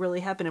out what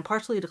really happened and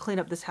partially to clean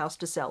up this house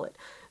to sell it.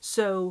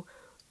 So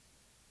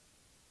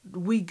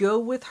we go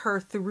with her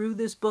through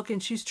this book,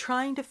 and she's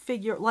trying to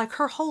figure, like,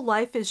 her whole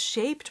life is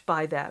shaped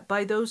by that,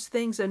 by those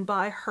things, and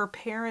by her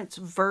parents'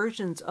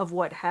 versions of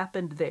what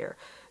happened there.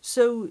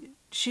 So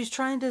she's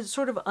trying to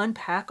sort of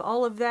unpack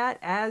all of that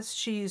as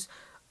she's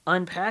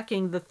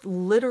unpacking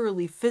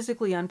literally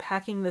physically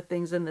unpacking the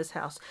things in this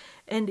house.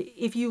 And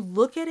if you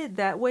look at it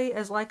that way,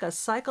 as like a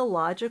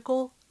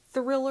psychological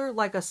thriller,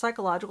 like a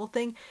psychological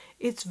thing,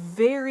 it's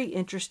very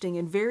interesting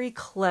and very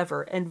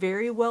clever and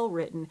very well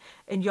written.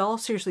 And y'all,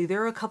 seriously,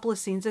 there are a couple of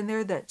scenes in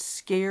there that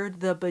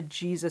scared the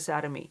bejesus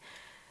out of me.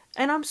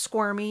 And I'm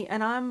squirmy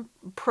and I'm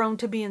prone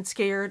to being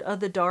scared of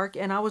the dark,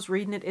 and I was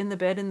reading it in the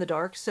bed in the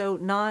dark, so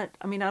I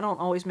don't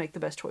always make the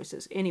best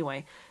choices.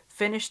 Anyway,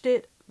 finished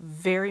it,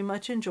 very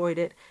much enjoyed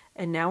it,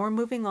 and now we're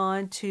moving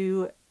on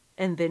to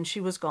And Then She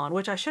Was Gone,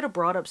 which I should have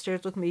brought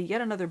upstairs with me,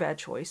 yet another bad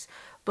choice.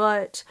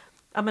 But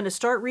I'm going to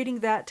start reading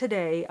that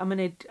today.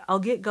 I'll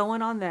get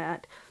going on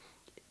that.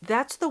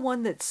 That's the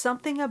one that's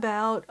something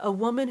about a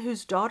woman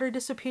whose daughter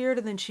disappeared,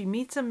 and then she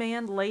meets a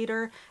man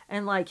later,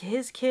 and like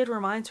his kid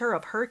reminds her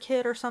of her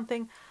kid or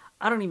something.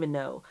 I don't even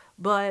know,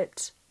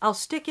 but I'll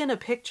stick in a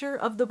picture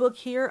of the book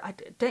here.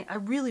 I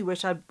really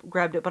wish I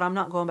grabbed it, but I'm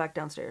not going back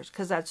downstairs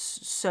because that's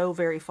so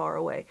very far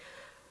away.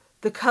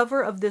 The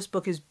cover of this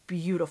book is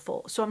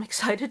beautiful. So I'm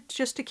excited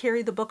just to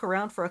carry the book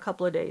around for a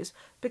couple of days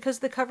because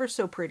the cover's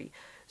so pretty.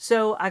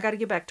 So I got to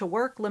get back to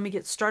work. Let me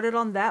get started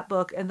on that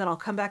book and then I'll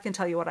come back and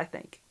tell you what I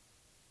think.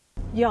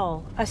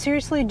 Y'all, I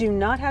seriously do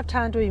not have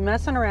time to be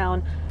messing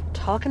around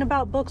talking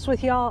about books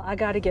with y'all. I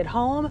got to get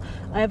home.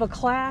 I have a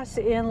class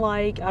in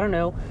like, I don't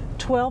know,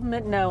 12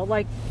 minutes, no,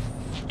 like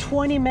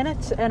 20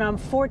 minutes, and I'm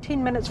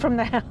 14 minutes from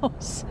the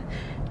house.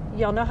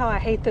 Y'all know how I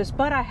hate this,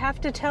 but I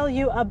have to tell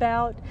you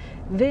about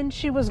Then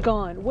She Was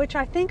Gone, which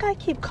I think I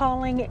keep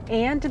calling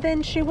And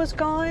Then She Was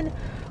Gone,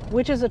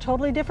 which is a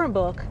totally different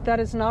book. That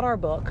is not our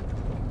book.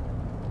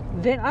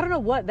 Then I don't know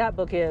what that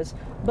book is,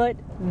 but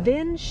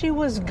Then She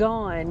Was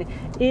Gone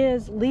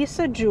is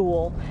Lisa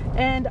Jewell,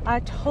 and I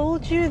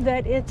told you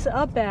that it's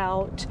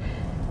about,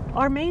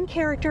 our main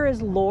character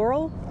is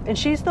Laurel, and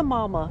she's the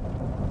mama.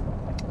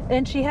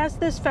 And she has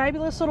this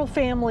fabulous little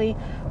family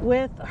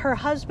with her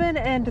husband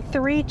and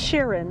 3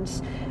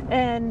 childrens,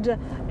 and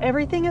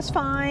everything is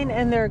fine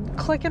and they're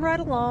clicking right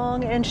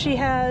along, and she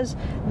has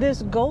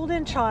this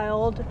golden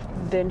child.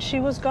 Then she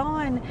was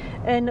gone,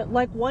 and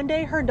like one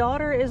day her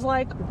daughter is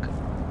like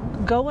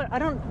going,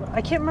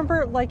 I can't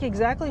remember like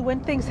exactly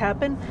when things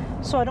happen,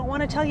 so I don't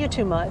want to tell you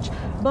too much,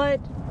 but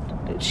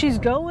she's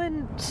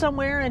going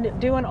somewhere and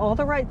doing all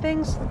the right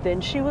things. Then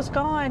she was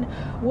gone.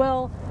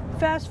 Well,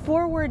 fast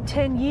forward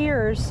 10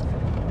 years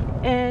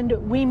and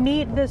we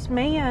meet this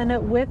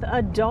man with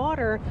a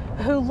daughter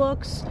who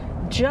looks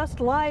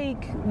just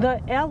like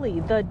the Ellie,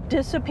 the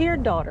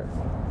disappeared daughter.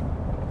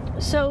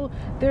 So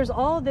there's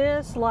all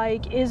this,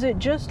 like, is it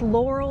just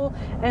Laurel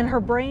and her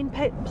brain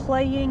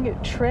playing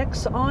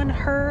tricks on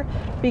her?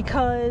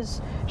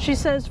 Because she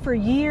says for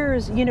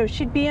years, you know,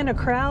 she'd be in a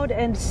crowd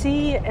and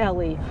see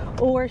Ellie,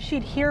 or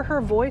she'd hear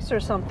her voice or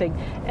something.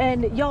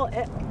 And y'all,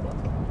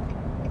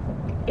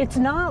 it's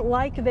not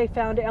like they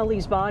found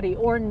Ellie's body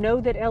or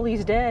know that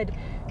Ellie's dead.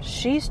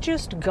 She's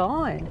just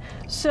gone.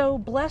 So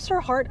bless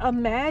her heart,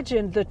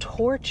 imagine the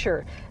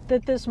torture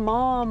that this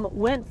mom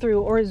went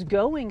through or is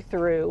going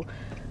through,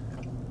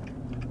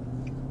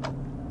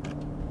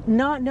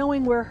 not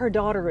knowing where her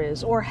daughter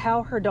is or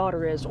how her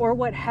daughter is or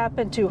what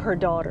happened to her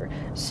daughter.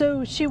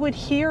 So she would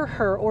hear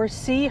her or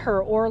see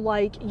her, or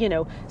like, you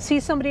know, see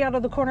somebody out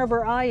of the corner of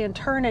her eye and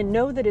turn and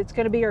know that it's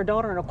going to be her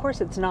daughter, and of course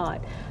it's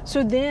not.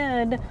 So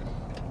then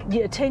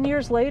 10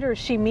 years later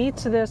she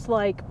meets this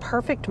like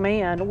perfect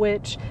man,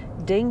 which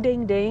ding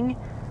ding ding,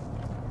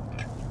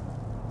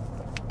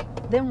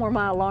 then were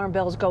my alarm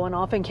bells going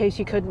off in case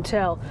you couldn't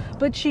tell.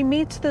 But she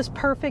meets this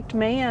perfect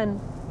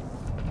man,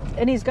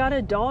 and he's got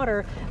a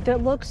daughter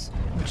that looks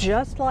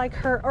just like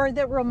her, or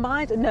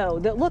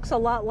that looks a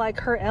lot like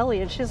her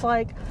Ellie. And she's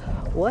like,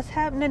 what's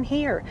happening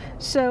here?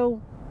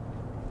 So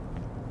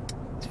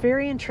it's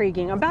very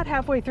intriguing. I'm about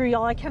halfway through,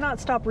 y'all. I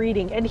cannot stop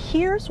reading. And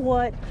here's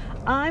what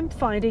I'm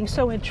finding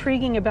so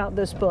intriguing about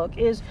this book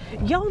is,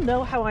 y'all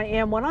know how I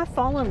am. When I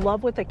fall in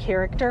love with a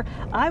character,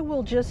 I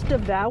will just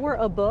devour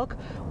a book.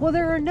 Well,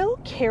 there are no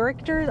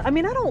characters. I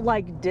mean, I don't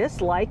like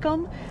dislike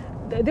them.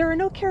 There are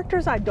no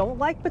characters I don't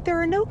like, but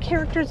there are no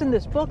characters in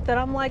this book that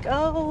I'm like,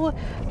 oh,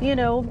 you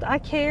know, I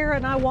care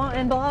and I want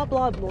and blah,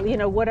 blah, blah, you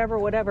know,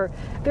 whatever.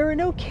 There are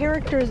no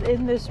characters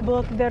in this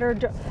book that are,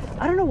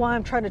 I don't know why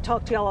I'm trying to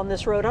talk to y'all on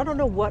this road. I don't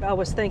know what I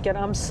was thinking.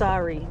 I'm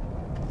sorry.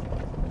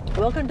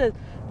 Welcome to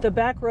the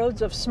back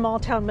roads of small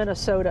town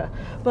Minnesota.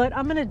 But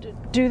I'm going to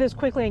do this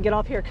quickly and get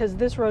off here because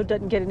this road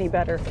doesn't get any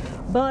better.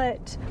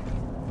 But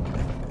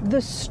the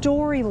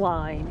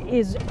storyline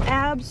is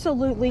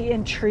absolutely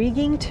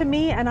intriguing to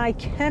me, and I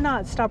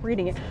cannot stop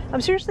reading it.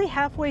 I'm seriously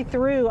halfway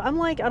through. I'm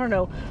like, I don't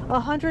know,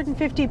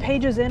 150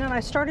 pages in, and I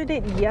started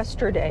it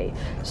yesterday.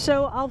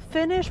 So I'll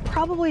finish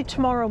probably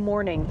tomorrow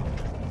morning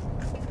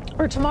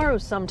or tomorrow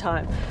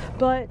sometime.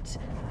 But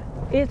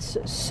it's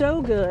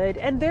so good,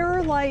 and there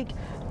are like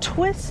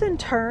twists and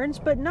turns,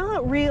 but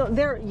not real.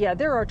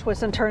 There are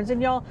twists and turns,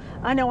 and y'all,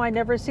 I know I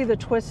never see the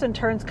twists and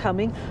turns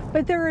coming,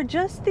 but there are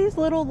just these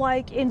little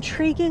like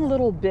intriguing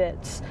little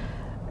bits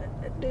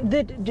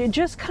that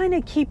just kind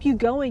of keep you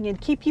going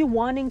and keep you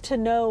wanting to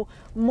know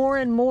more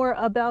and more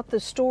about the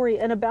story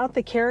and about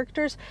the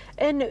characters.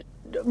 And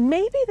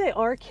maybe they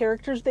are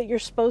characters that you're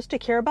supposed to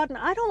care about, and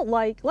I don't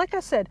like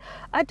I said,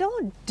 I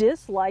don't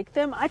dislike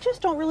them. I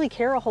just don't really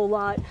care a whole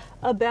lot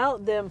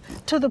about them,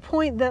 to the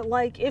point that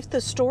like if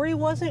the story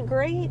wasn't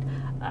great,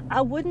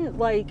 I wouldn't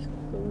like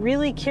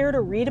really care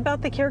to read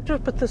about the characters,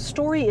 but the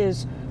story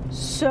is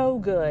so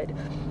good.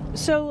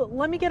 So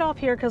let me get off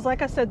here because,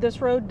 like I said, this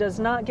road does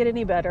not get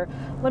any better.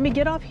 Let me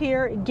get off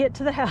here, get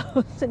to the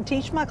house, and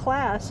teach my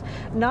class,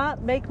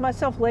 not make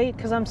myself late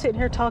because I'm sitting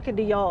here talking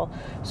to y'all.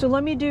 So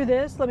let me do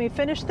this. Let me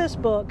finish this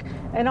book,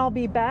 and I'll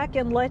be back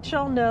and let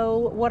y'all know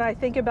what I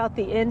think about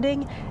the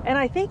ending. And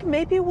I think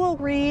maybe we'll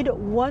read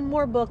one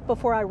more book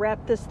before I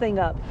wrap this thing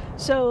up.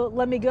 So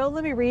let me go,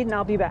 let me read, and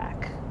I'll be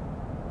back.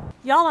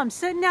 Y'all, I'm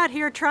sitting out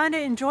here trying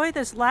to enjoy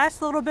this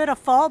last little bit of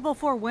fall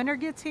before winter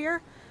gets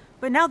here.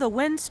 But now the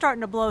wind's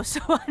starting to blow,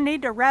 so I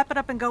need to wrap it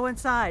up and go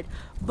inside.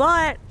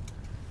 But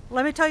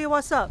let me tell you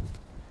what's up.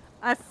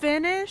 I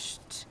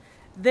finished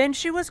Then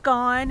She Was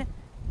Gone.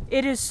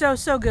 It is so,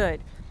 so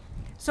good.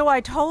 So I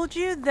told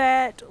you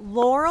that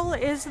Laurel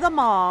is the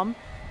mom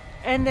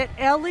and that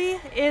Ellie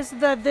is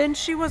the then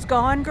she was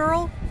gone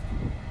girl.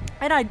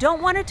 And I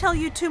don't want to tell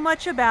you too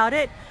much about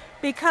it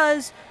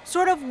because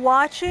sort of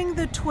watching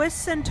the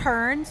twists and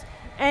turns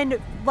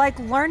and like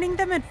learning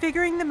them and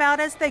figuring them out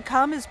as they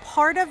come is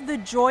part of the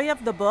joy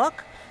of the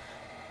book.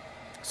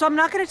 So I'm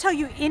not going to tell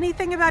you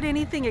anything about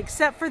anything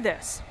except for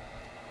this.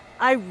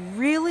 I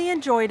really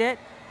enjoyed it.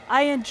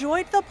 I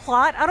enjoyed the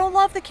plot. I don't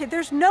love the kid.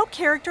 There's no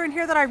character in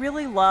here that I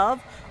really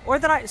love or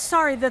that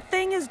sorry, the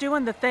thing is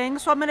doing the thing.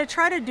 So I'm going to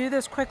try to do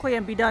this quickly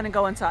and be done and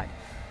go inside.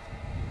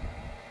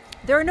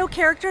 There are no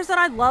characters that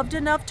I loved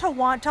enough to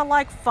want to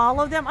like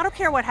follow them. I don't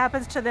care what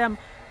happens to them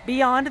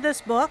beyond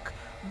this book,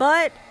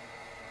 but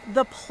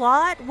the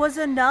plot was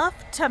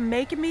enough to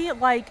make me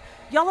like,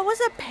 y'all, it was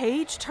a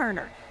page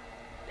turner.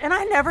 And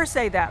I never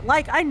say that.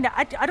 Like, I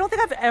don't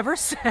think I've ever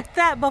said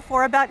that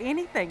before about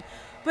anything.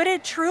 But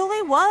it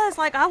truly was.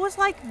 Like, I was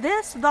like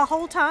this the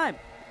whole time.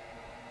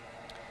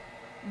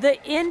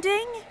 The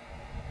ending,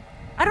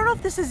 I don't know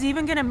if this is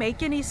even going to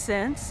make any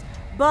sense,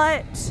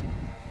 but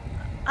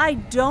I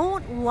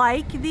don't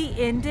like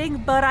the ending,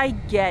 but I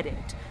get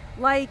it.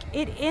 Like,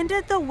 it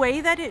ended the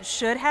way that it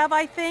should have,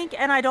 I think,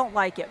 and I don't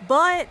like it.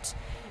 But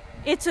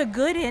it's a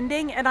good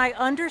ending, and I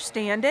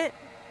understand it.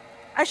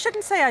 I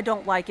shouldn't say I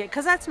don't like it,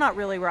 because that's not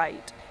really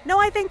right. No,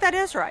 I think that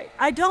is right.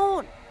 I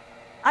don't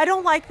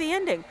like the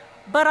ending,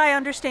 but I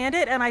understand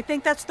it, and I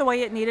think that's the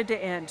way it needed to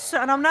end. So,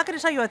 and I'm not going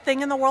to tell you a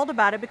thing in the world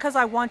about it, because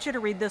I want you to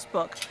read this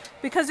book,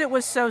 because it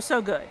was so,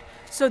 so good.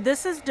 So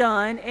this is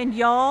done, and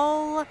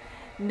y'all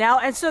now,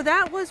 and so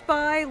that was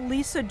by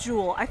Lisa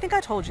Jewell. I think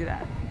I told you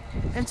that.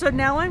 And so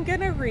now I'm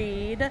going to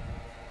read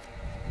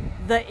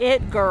The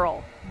It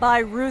Girl by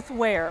Ruth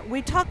Ware.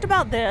 We talked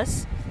about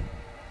this.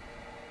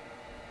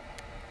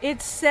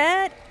 It's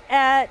set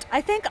at, I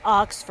think,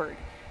 Oxford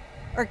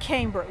or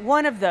Cambridge,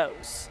 one of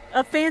those.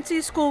 A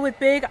fancy school with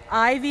big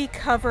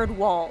ivy-covered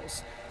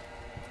walls.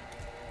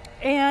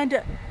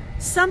 And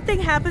something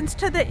happens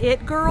to the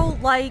It Girl,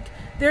 like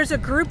there's a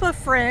group of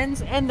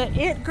friends and the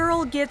It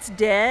Girl gets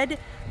dead.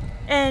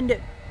 And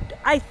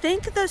I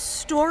think the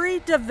story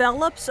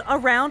develops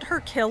around her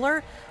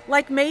killer.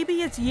 Like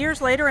maybe it's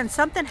years later and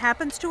something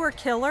happens to her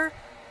killer.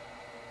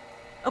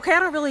 Okay,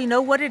 I don't really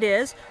know what it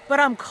is, but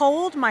I'm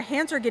cold. My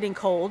hands are getting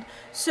cold.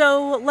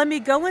 So let me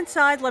go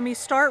inside, let me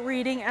start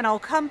reading, and I'll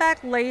come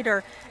back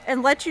later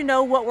and let you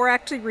know what we're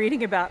actually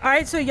reading about. All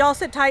right, so y'all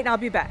sit tight and I'll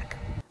be back.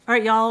 All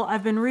right, y'all,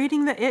 I've been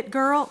reading The It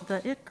Girl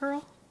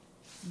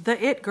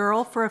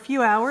for a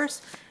few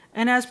hours.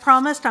 And as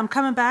promised, I'm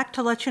coming back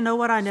to let you know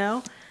what I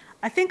know.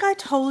 I think I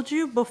told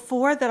you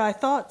before that I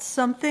thought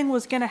something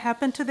was going to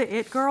happen to the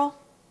It Girl.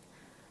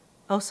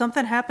 Oh,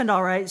 something happened,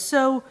 all right.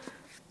 So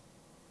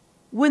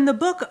when the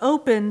book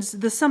opens,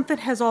 the something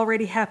has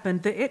already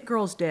happened. The It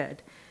Girl's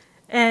dead.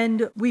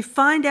 And we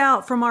find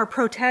out from our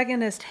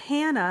protagonist,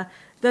 Hannah,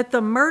 that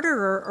the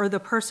murderer or the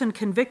person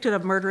convicted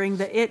of murdering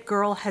the It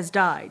Girl has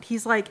died.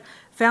 He's like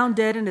found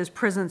dead in his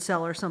prison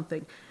cell or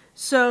something.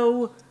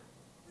 So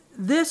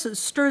this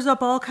stirs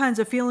up all kinds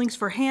of feelings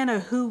for Hannah,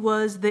 who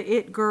was the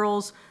It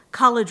Girl's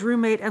college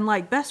roommate and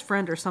like best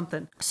friend or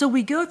something. So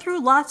we go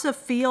through lots of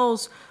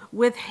feels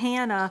with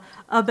Hannah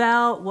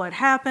about what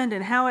happened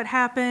and how it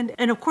happened.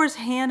 And of course,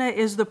 Hannah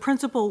is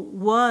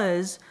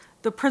was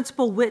the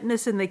principal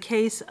witness in the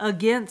case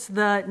against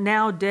the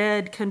now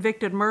dead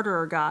convicted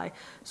murderer guy.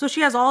 So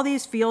she has all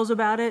these feels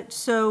about it.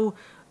 So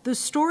the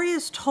story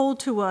is told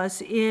to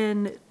us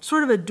in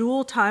sort of a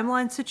dual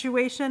timeline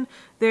situation.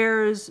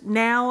 There's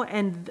now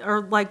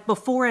or like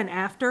before and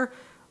after.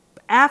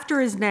 After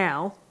is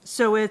now.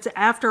 So it's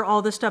after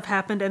all this stuff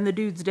happened and the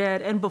dude's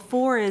dead. And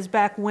before is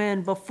back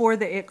before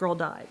the It Girl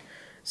died.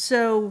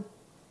 So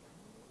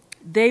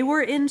they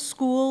were in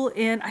school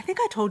in, I think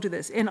I told you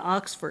this, in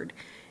Oxford.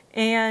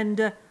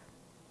 And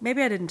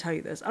maybe I didn't tell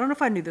you this. I don't know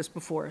if I knew this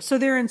before. So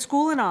they're in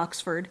school in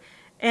Oxford,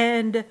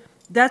 and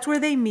that's where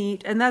they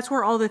meet, and that's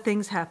where all the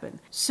things happen.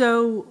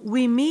 So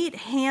we meet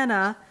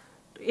Hannah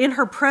in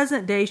her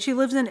present day. She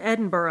lives in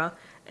Edinburgh,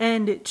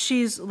 and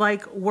she's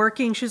like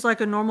working. She's like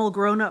a normal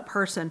grown-up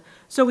person.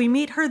 So we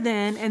meet her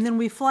then, and then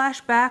we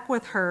flash back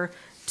with her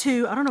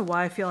to, I don't know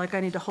why I feel like I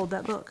need to hold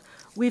that book.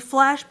 We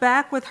flash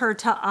back with her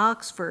to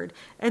Oxford,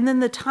 and then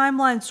the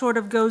timeline sort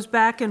of goes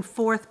back and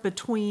forth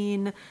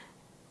between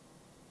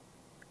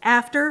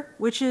after,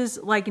 which is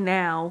like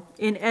now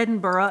in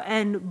Edinburgh,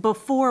 and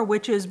before,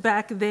 which is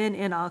back then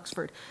in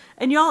Oxford.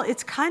 And y'all,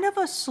 it's kind of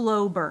a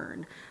slow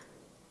burn.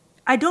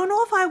 I don't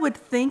know if I would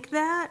think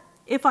that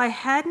if I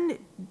hadn't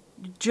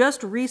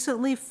just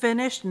recently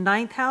finished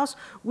Ninth House,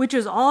 which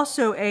is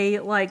also a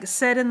like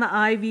set in the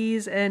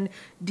Ivies and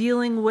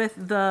dealing with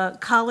the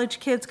college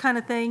kids kind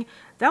of thing.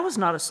 That was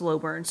not a slow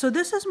burn. So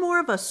this is more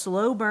of a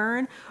slow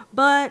burn,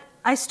 but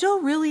I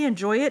still really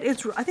enjoy it.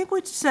 I think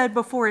we said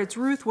before, it's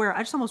Ruth Ware. I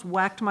just almost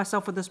whacked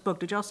myself with this book.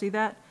 Did y'all see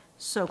that?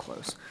 So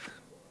close.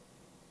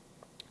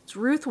 It's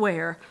Ruth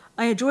Ware.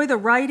 I enjoy the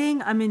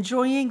writing. I'm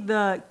enjoying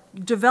the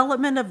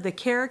development of the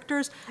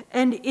characters.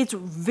 And it's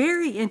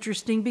very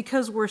interesting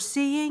because we're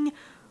seeing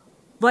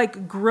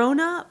like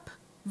grown-up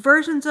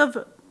versions of,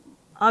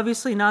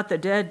 obviously not the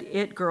dead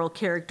It Girl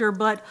character,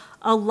 but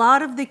a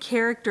lot of the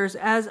characters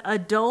as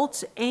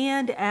adults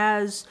and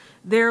as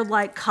their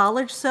like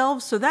college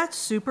selves. So that's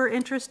super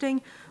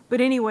interesting.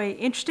 But anyway,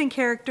 interesting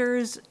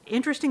characters,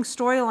 interesting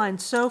storyline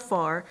so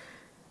far.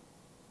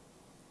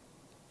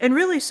 And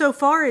really so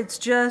far it's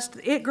just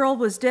It Girl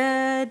was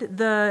dead,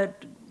 the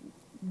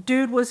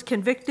dude was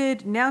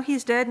convicted, now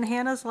he's dead, and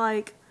Hannah's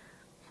like,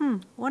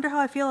 wonder how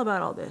I feel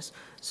about all this.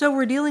 So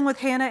we're dealing with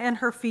Hannah and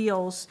her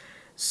feels.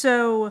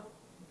 So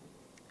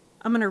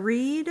I'm going to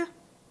read.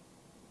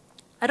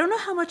 I don't know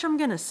how much I'm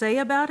going to say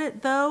about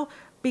it though,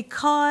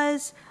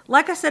 because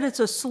like I said, it's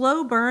a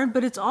slow burn,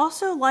 but it's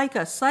also like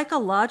a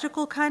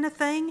psychological kind of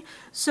thing.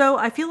 So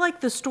I feel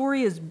like the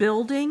story is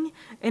building,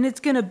 and it's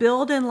going to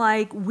build and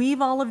like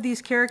weave all of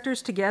these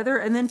characters together,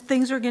 and then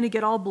things are going to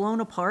get all blown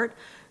apart.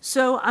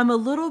 So I'm a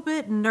little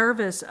bit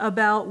nervous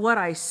about what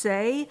I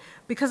say,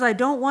 because I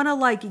don't want to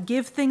like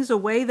give things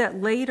away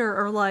that later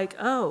are like,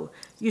 oh,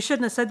 you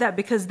shouldn't have said that,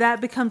 because that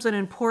becomes an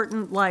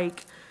important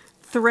like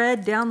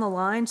thread down the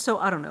line. So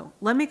I don't know.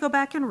 Let me go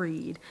back and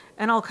read,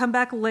 and I'll come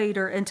back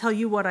later and tell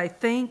you what I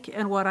think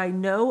and what I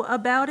know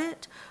about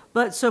it.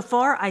 But so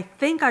far, I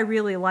think I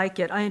really like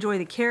it. I enjoy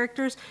the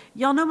characters.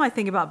 Y'all know my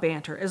thing about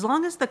banter. As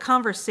long as the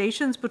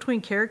conversations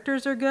between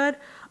characters are good,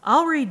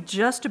 I'll read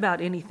just about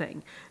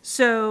anything.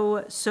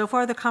 So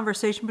far the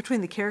conversation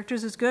between the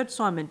characters is good,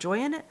 so I'm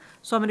enjoying it.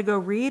 So I'm going to go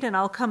read, and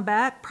I'll come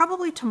back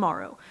probably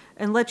tomorrow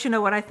and let you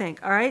know what I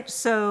think. All right?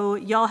 So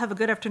y'all have a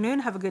good afternoon,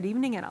 have a good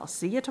evening, and I'll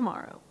see you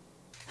tomorrow.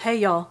 Hey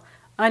y'all,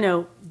 I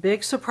know,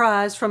 big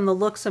surprise from the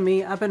looks of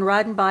me. I've been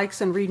riding bikes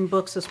and reading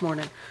books this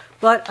morning,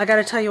 but I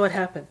gotta tell you what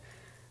happened.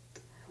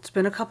 It's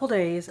been a couple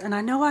days, and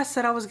I know I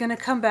said I was gonna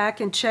come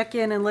back and check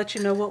in and let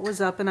you know what was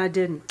up, and I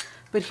didn't.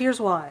 But here's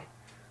why.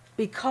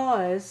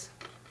 Because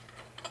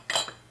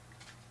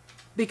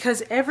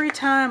every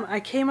time I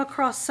came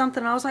across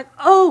something, I was like,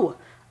 oh,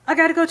 I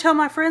gotta go tell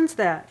my friends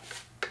that.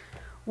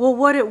 Well,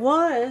 what it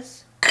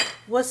was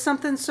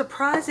something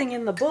surprising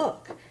in the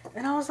book.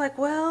 And I was like,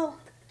 well,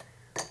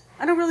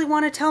 I don't really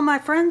want to tell my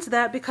friends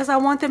that, because I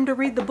want them to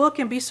read the book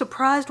and be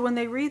surprised when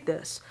they read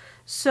this.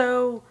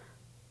 So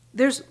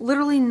there's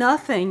literally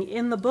nothing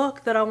in the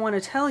book that I want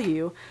to tell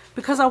you,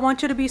 because I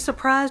want you to be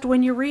surprised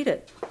when you read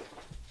it.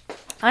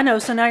 I know,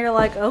 so now you're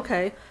like,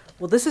 okay,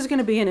 well, this is going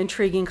to be an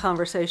intriguing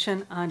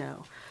conversation. I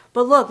know.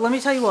 But look, let me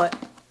tell you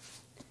what.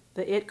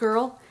 The It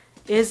Girl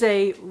is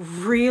a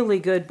really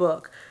good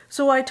book.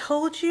 So I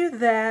told you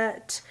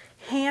that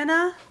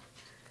Hannah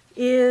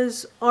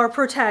is our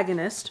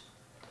protagonist,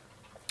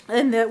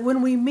 and that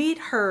when we meet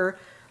her,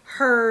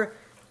 her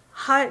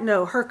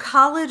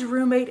college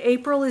roommate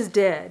April is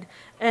dead,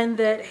 and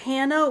that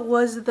Hannah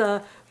was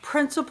the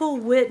principal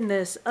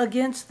witness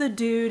against the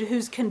dude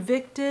who's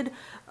convicted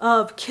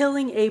of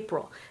killing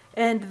April,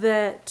 and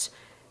that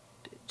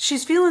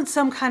she's feeling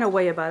some kind of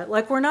way about it.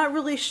 Like, we're not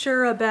really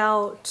sure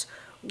about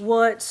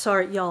what,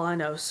 sorry, y'all, I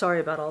know, sorry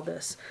about all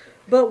this,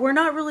 but we're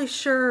not really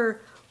sure,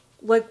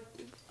 like,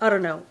 I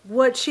don't know,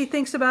 what she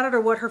thinks about it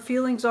or what her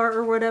feelings are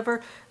or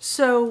whatever.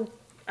 So,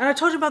 and I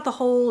told you about the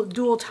whole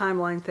dual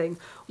timeline thing.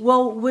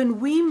 Well, when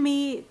we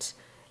meet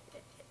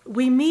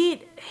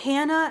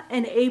Hannah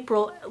and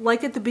April,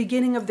 like at the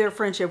beginning of their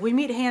friendship. We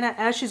meet Hannah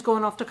as she's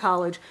going off to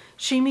college.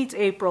 She meets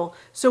April.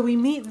 So we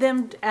meet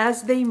them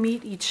as they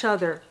meet each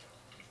other.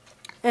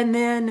 And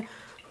then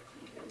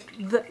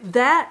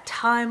that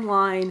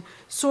timeline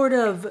sort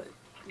of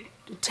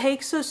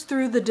takes us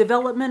through the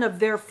development of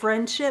their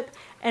friendship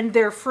and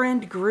their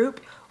friend group,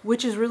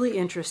 which is really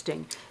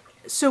interesting.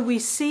 So we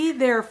see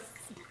their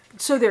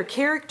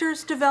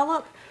characters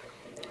develop,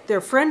 their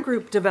friend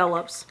group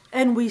develops,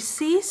 and we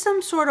see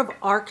some sort of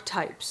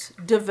archetypes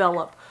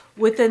develop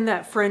within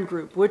that friend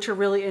group, which are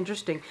really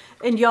interesting.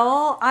 And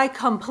y'all, I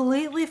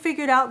completely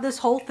figured out this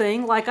whole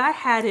thing, like I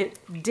had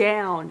it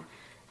down,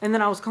 and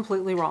then I was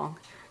completely wrong.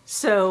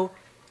 So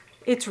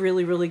it's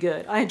really, really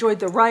good. I enjoyed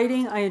the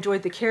writing, I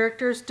enjoyed the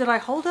characters. Did I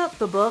hold up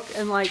the book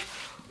and like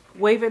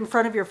wave it in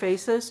front of your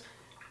faces?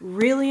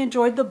 Really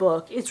enjoyed the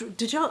book.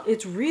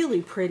 It's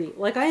really pretty.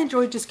 Like, I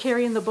enjoyed just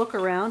carrying the book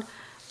around.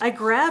 I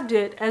grabbed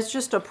it as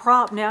just a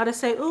prop now to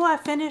say, oh, I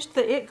finished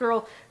the It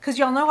Girl, because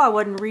y'all know I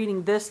wasn't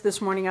reading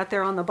this morning out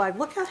there on the bike.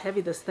 Look how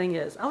heavy this thing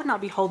is. I would not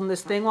be holding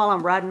this thing while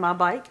I'm riding my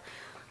bike.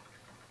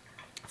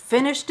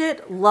 Finished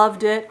it,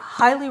 loved it,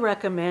 highly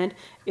recommend.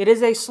 It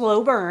is a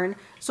slow burn,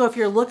 so if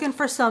you're looking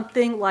for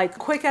something like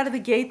quick out of the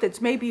gate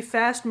that's maybe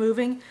fast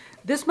moving,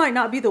 this might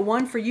not be the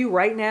one for you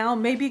right now.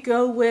 Maybe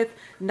go with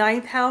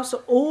Ninth House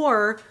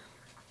or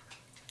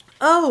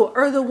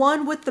the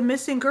one with the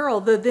missing girl,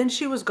 the Then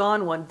She Was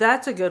Gone one.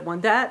 That's a good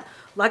one. That,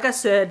 like I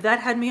said,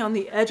 that had me on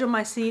the edge of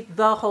my seat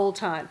the whole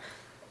time.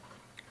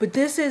 But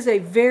this is a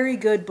very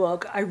good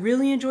book. I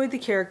really enjoyed the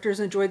characters,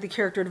 enjoyed the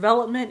character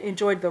development,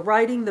 enjoyed the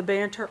writing, the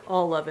banter,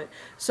 all of it.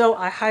 So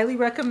I highly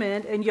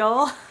recommend. And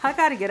y'all, I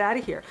got to get out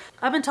of here.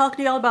 I've been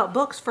talking to y'all about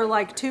books for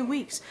like 2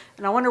 weeks,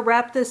 and I want to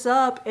wrap this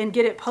up and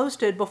get it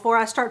posted before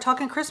I start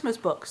talking Christmas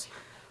books.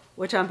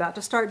 which I'm about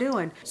to start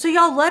doing. So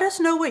y'all let us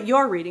know what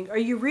you're reading. Are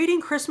you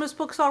reading Christmas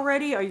books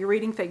already? Are you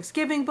reading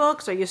Thanksgiving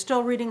books? Are you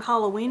still reading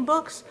Halloween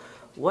books?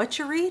 What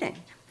you reading?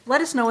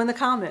 Let us know in the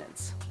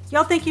comments.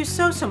 Y'all, thank you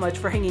so much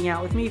for hanging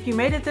out with me. If you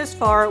made it this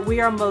far, we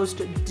are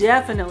most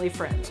definitely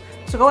friends.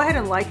 So go ahead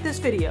and like this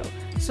video,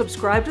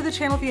 subscribe to the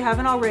channel if you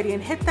haven't already,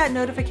 and hit that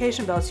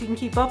notification bell so you can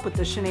keep up with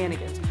the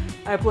shenanigans.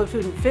 I upload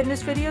food and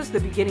fitness videos at the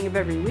beginning of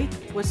every week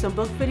with some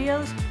book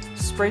videos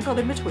sprinkled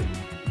in between.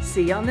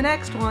 See you on the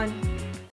next one.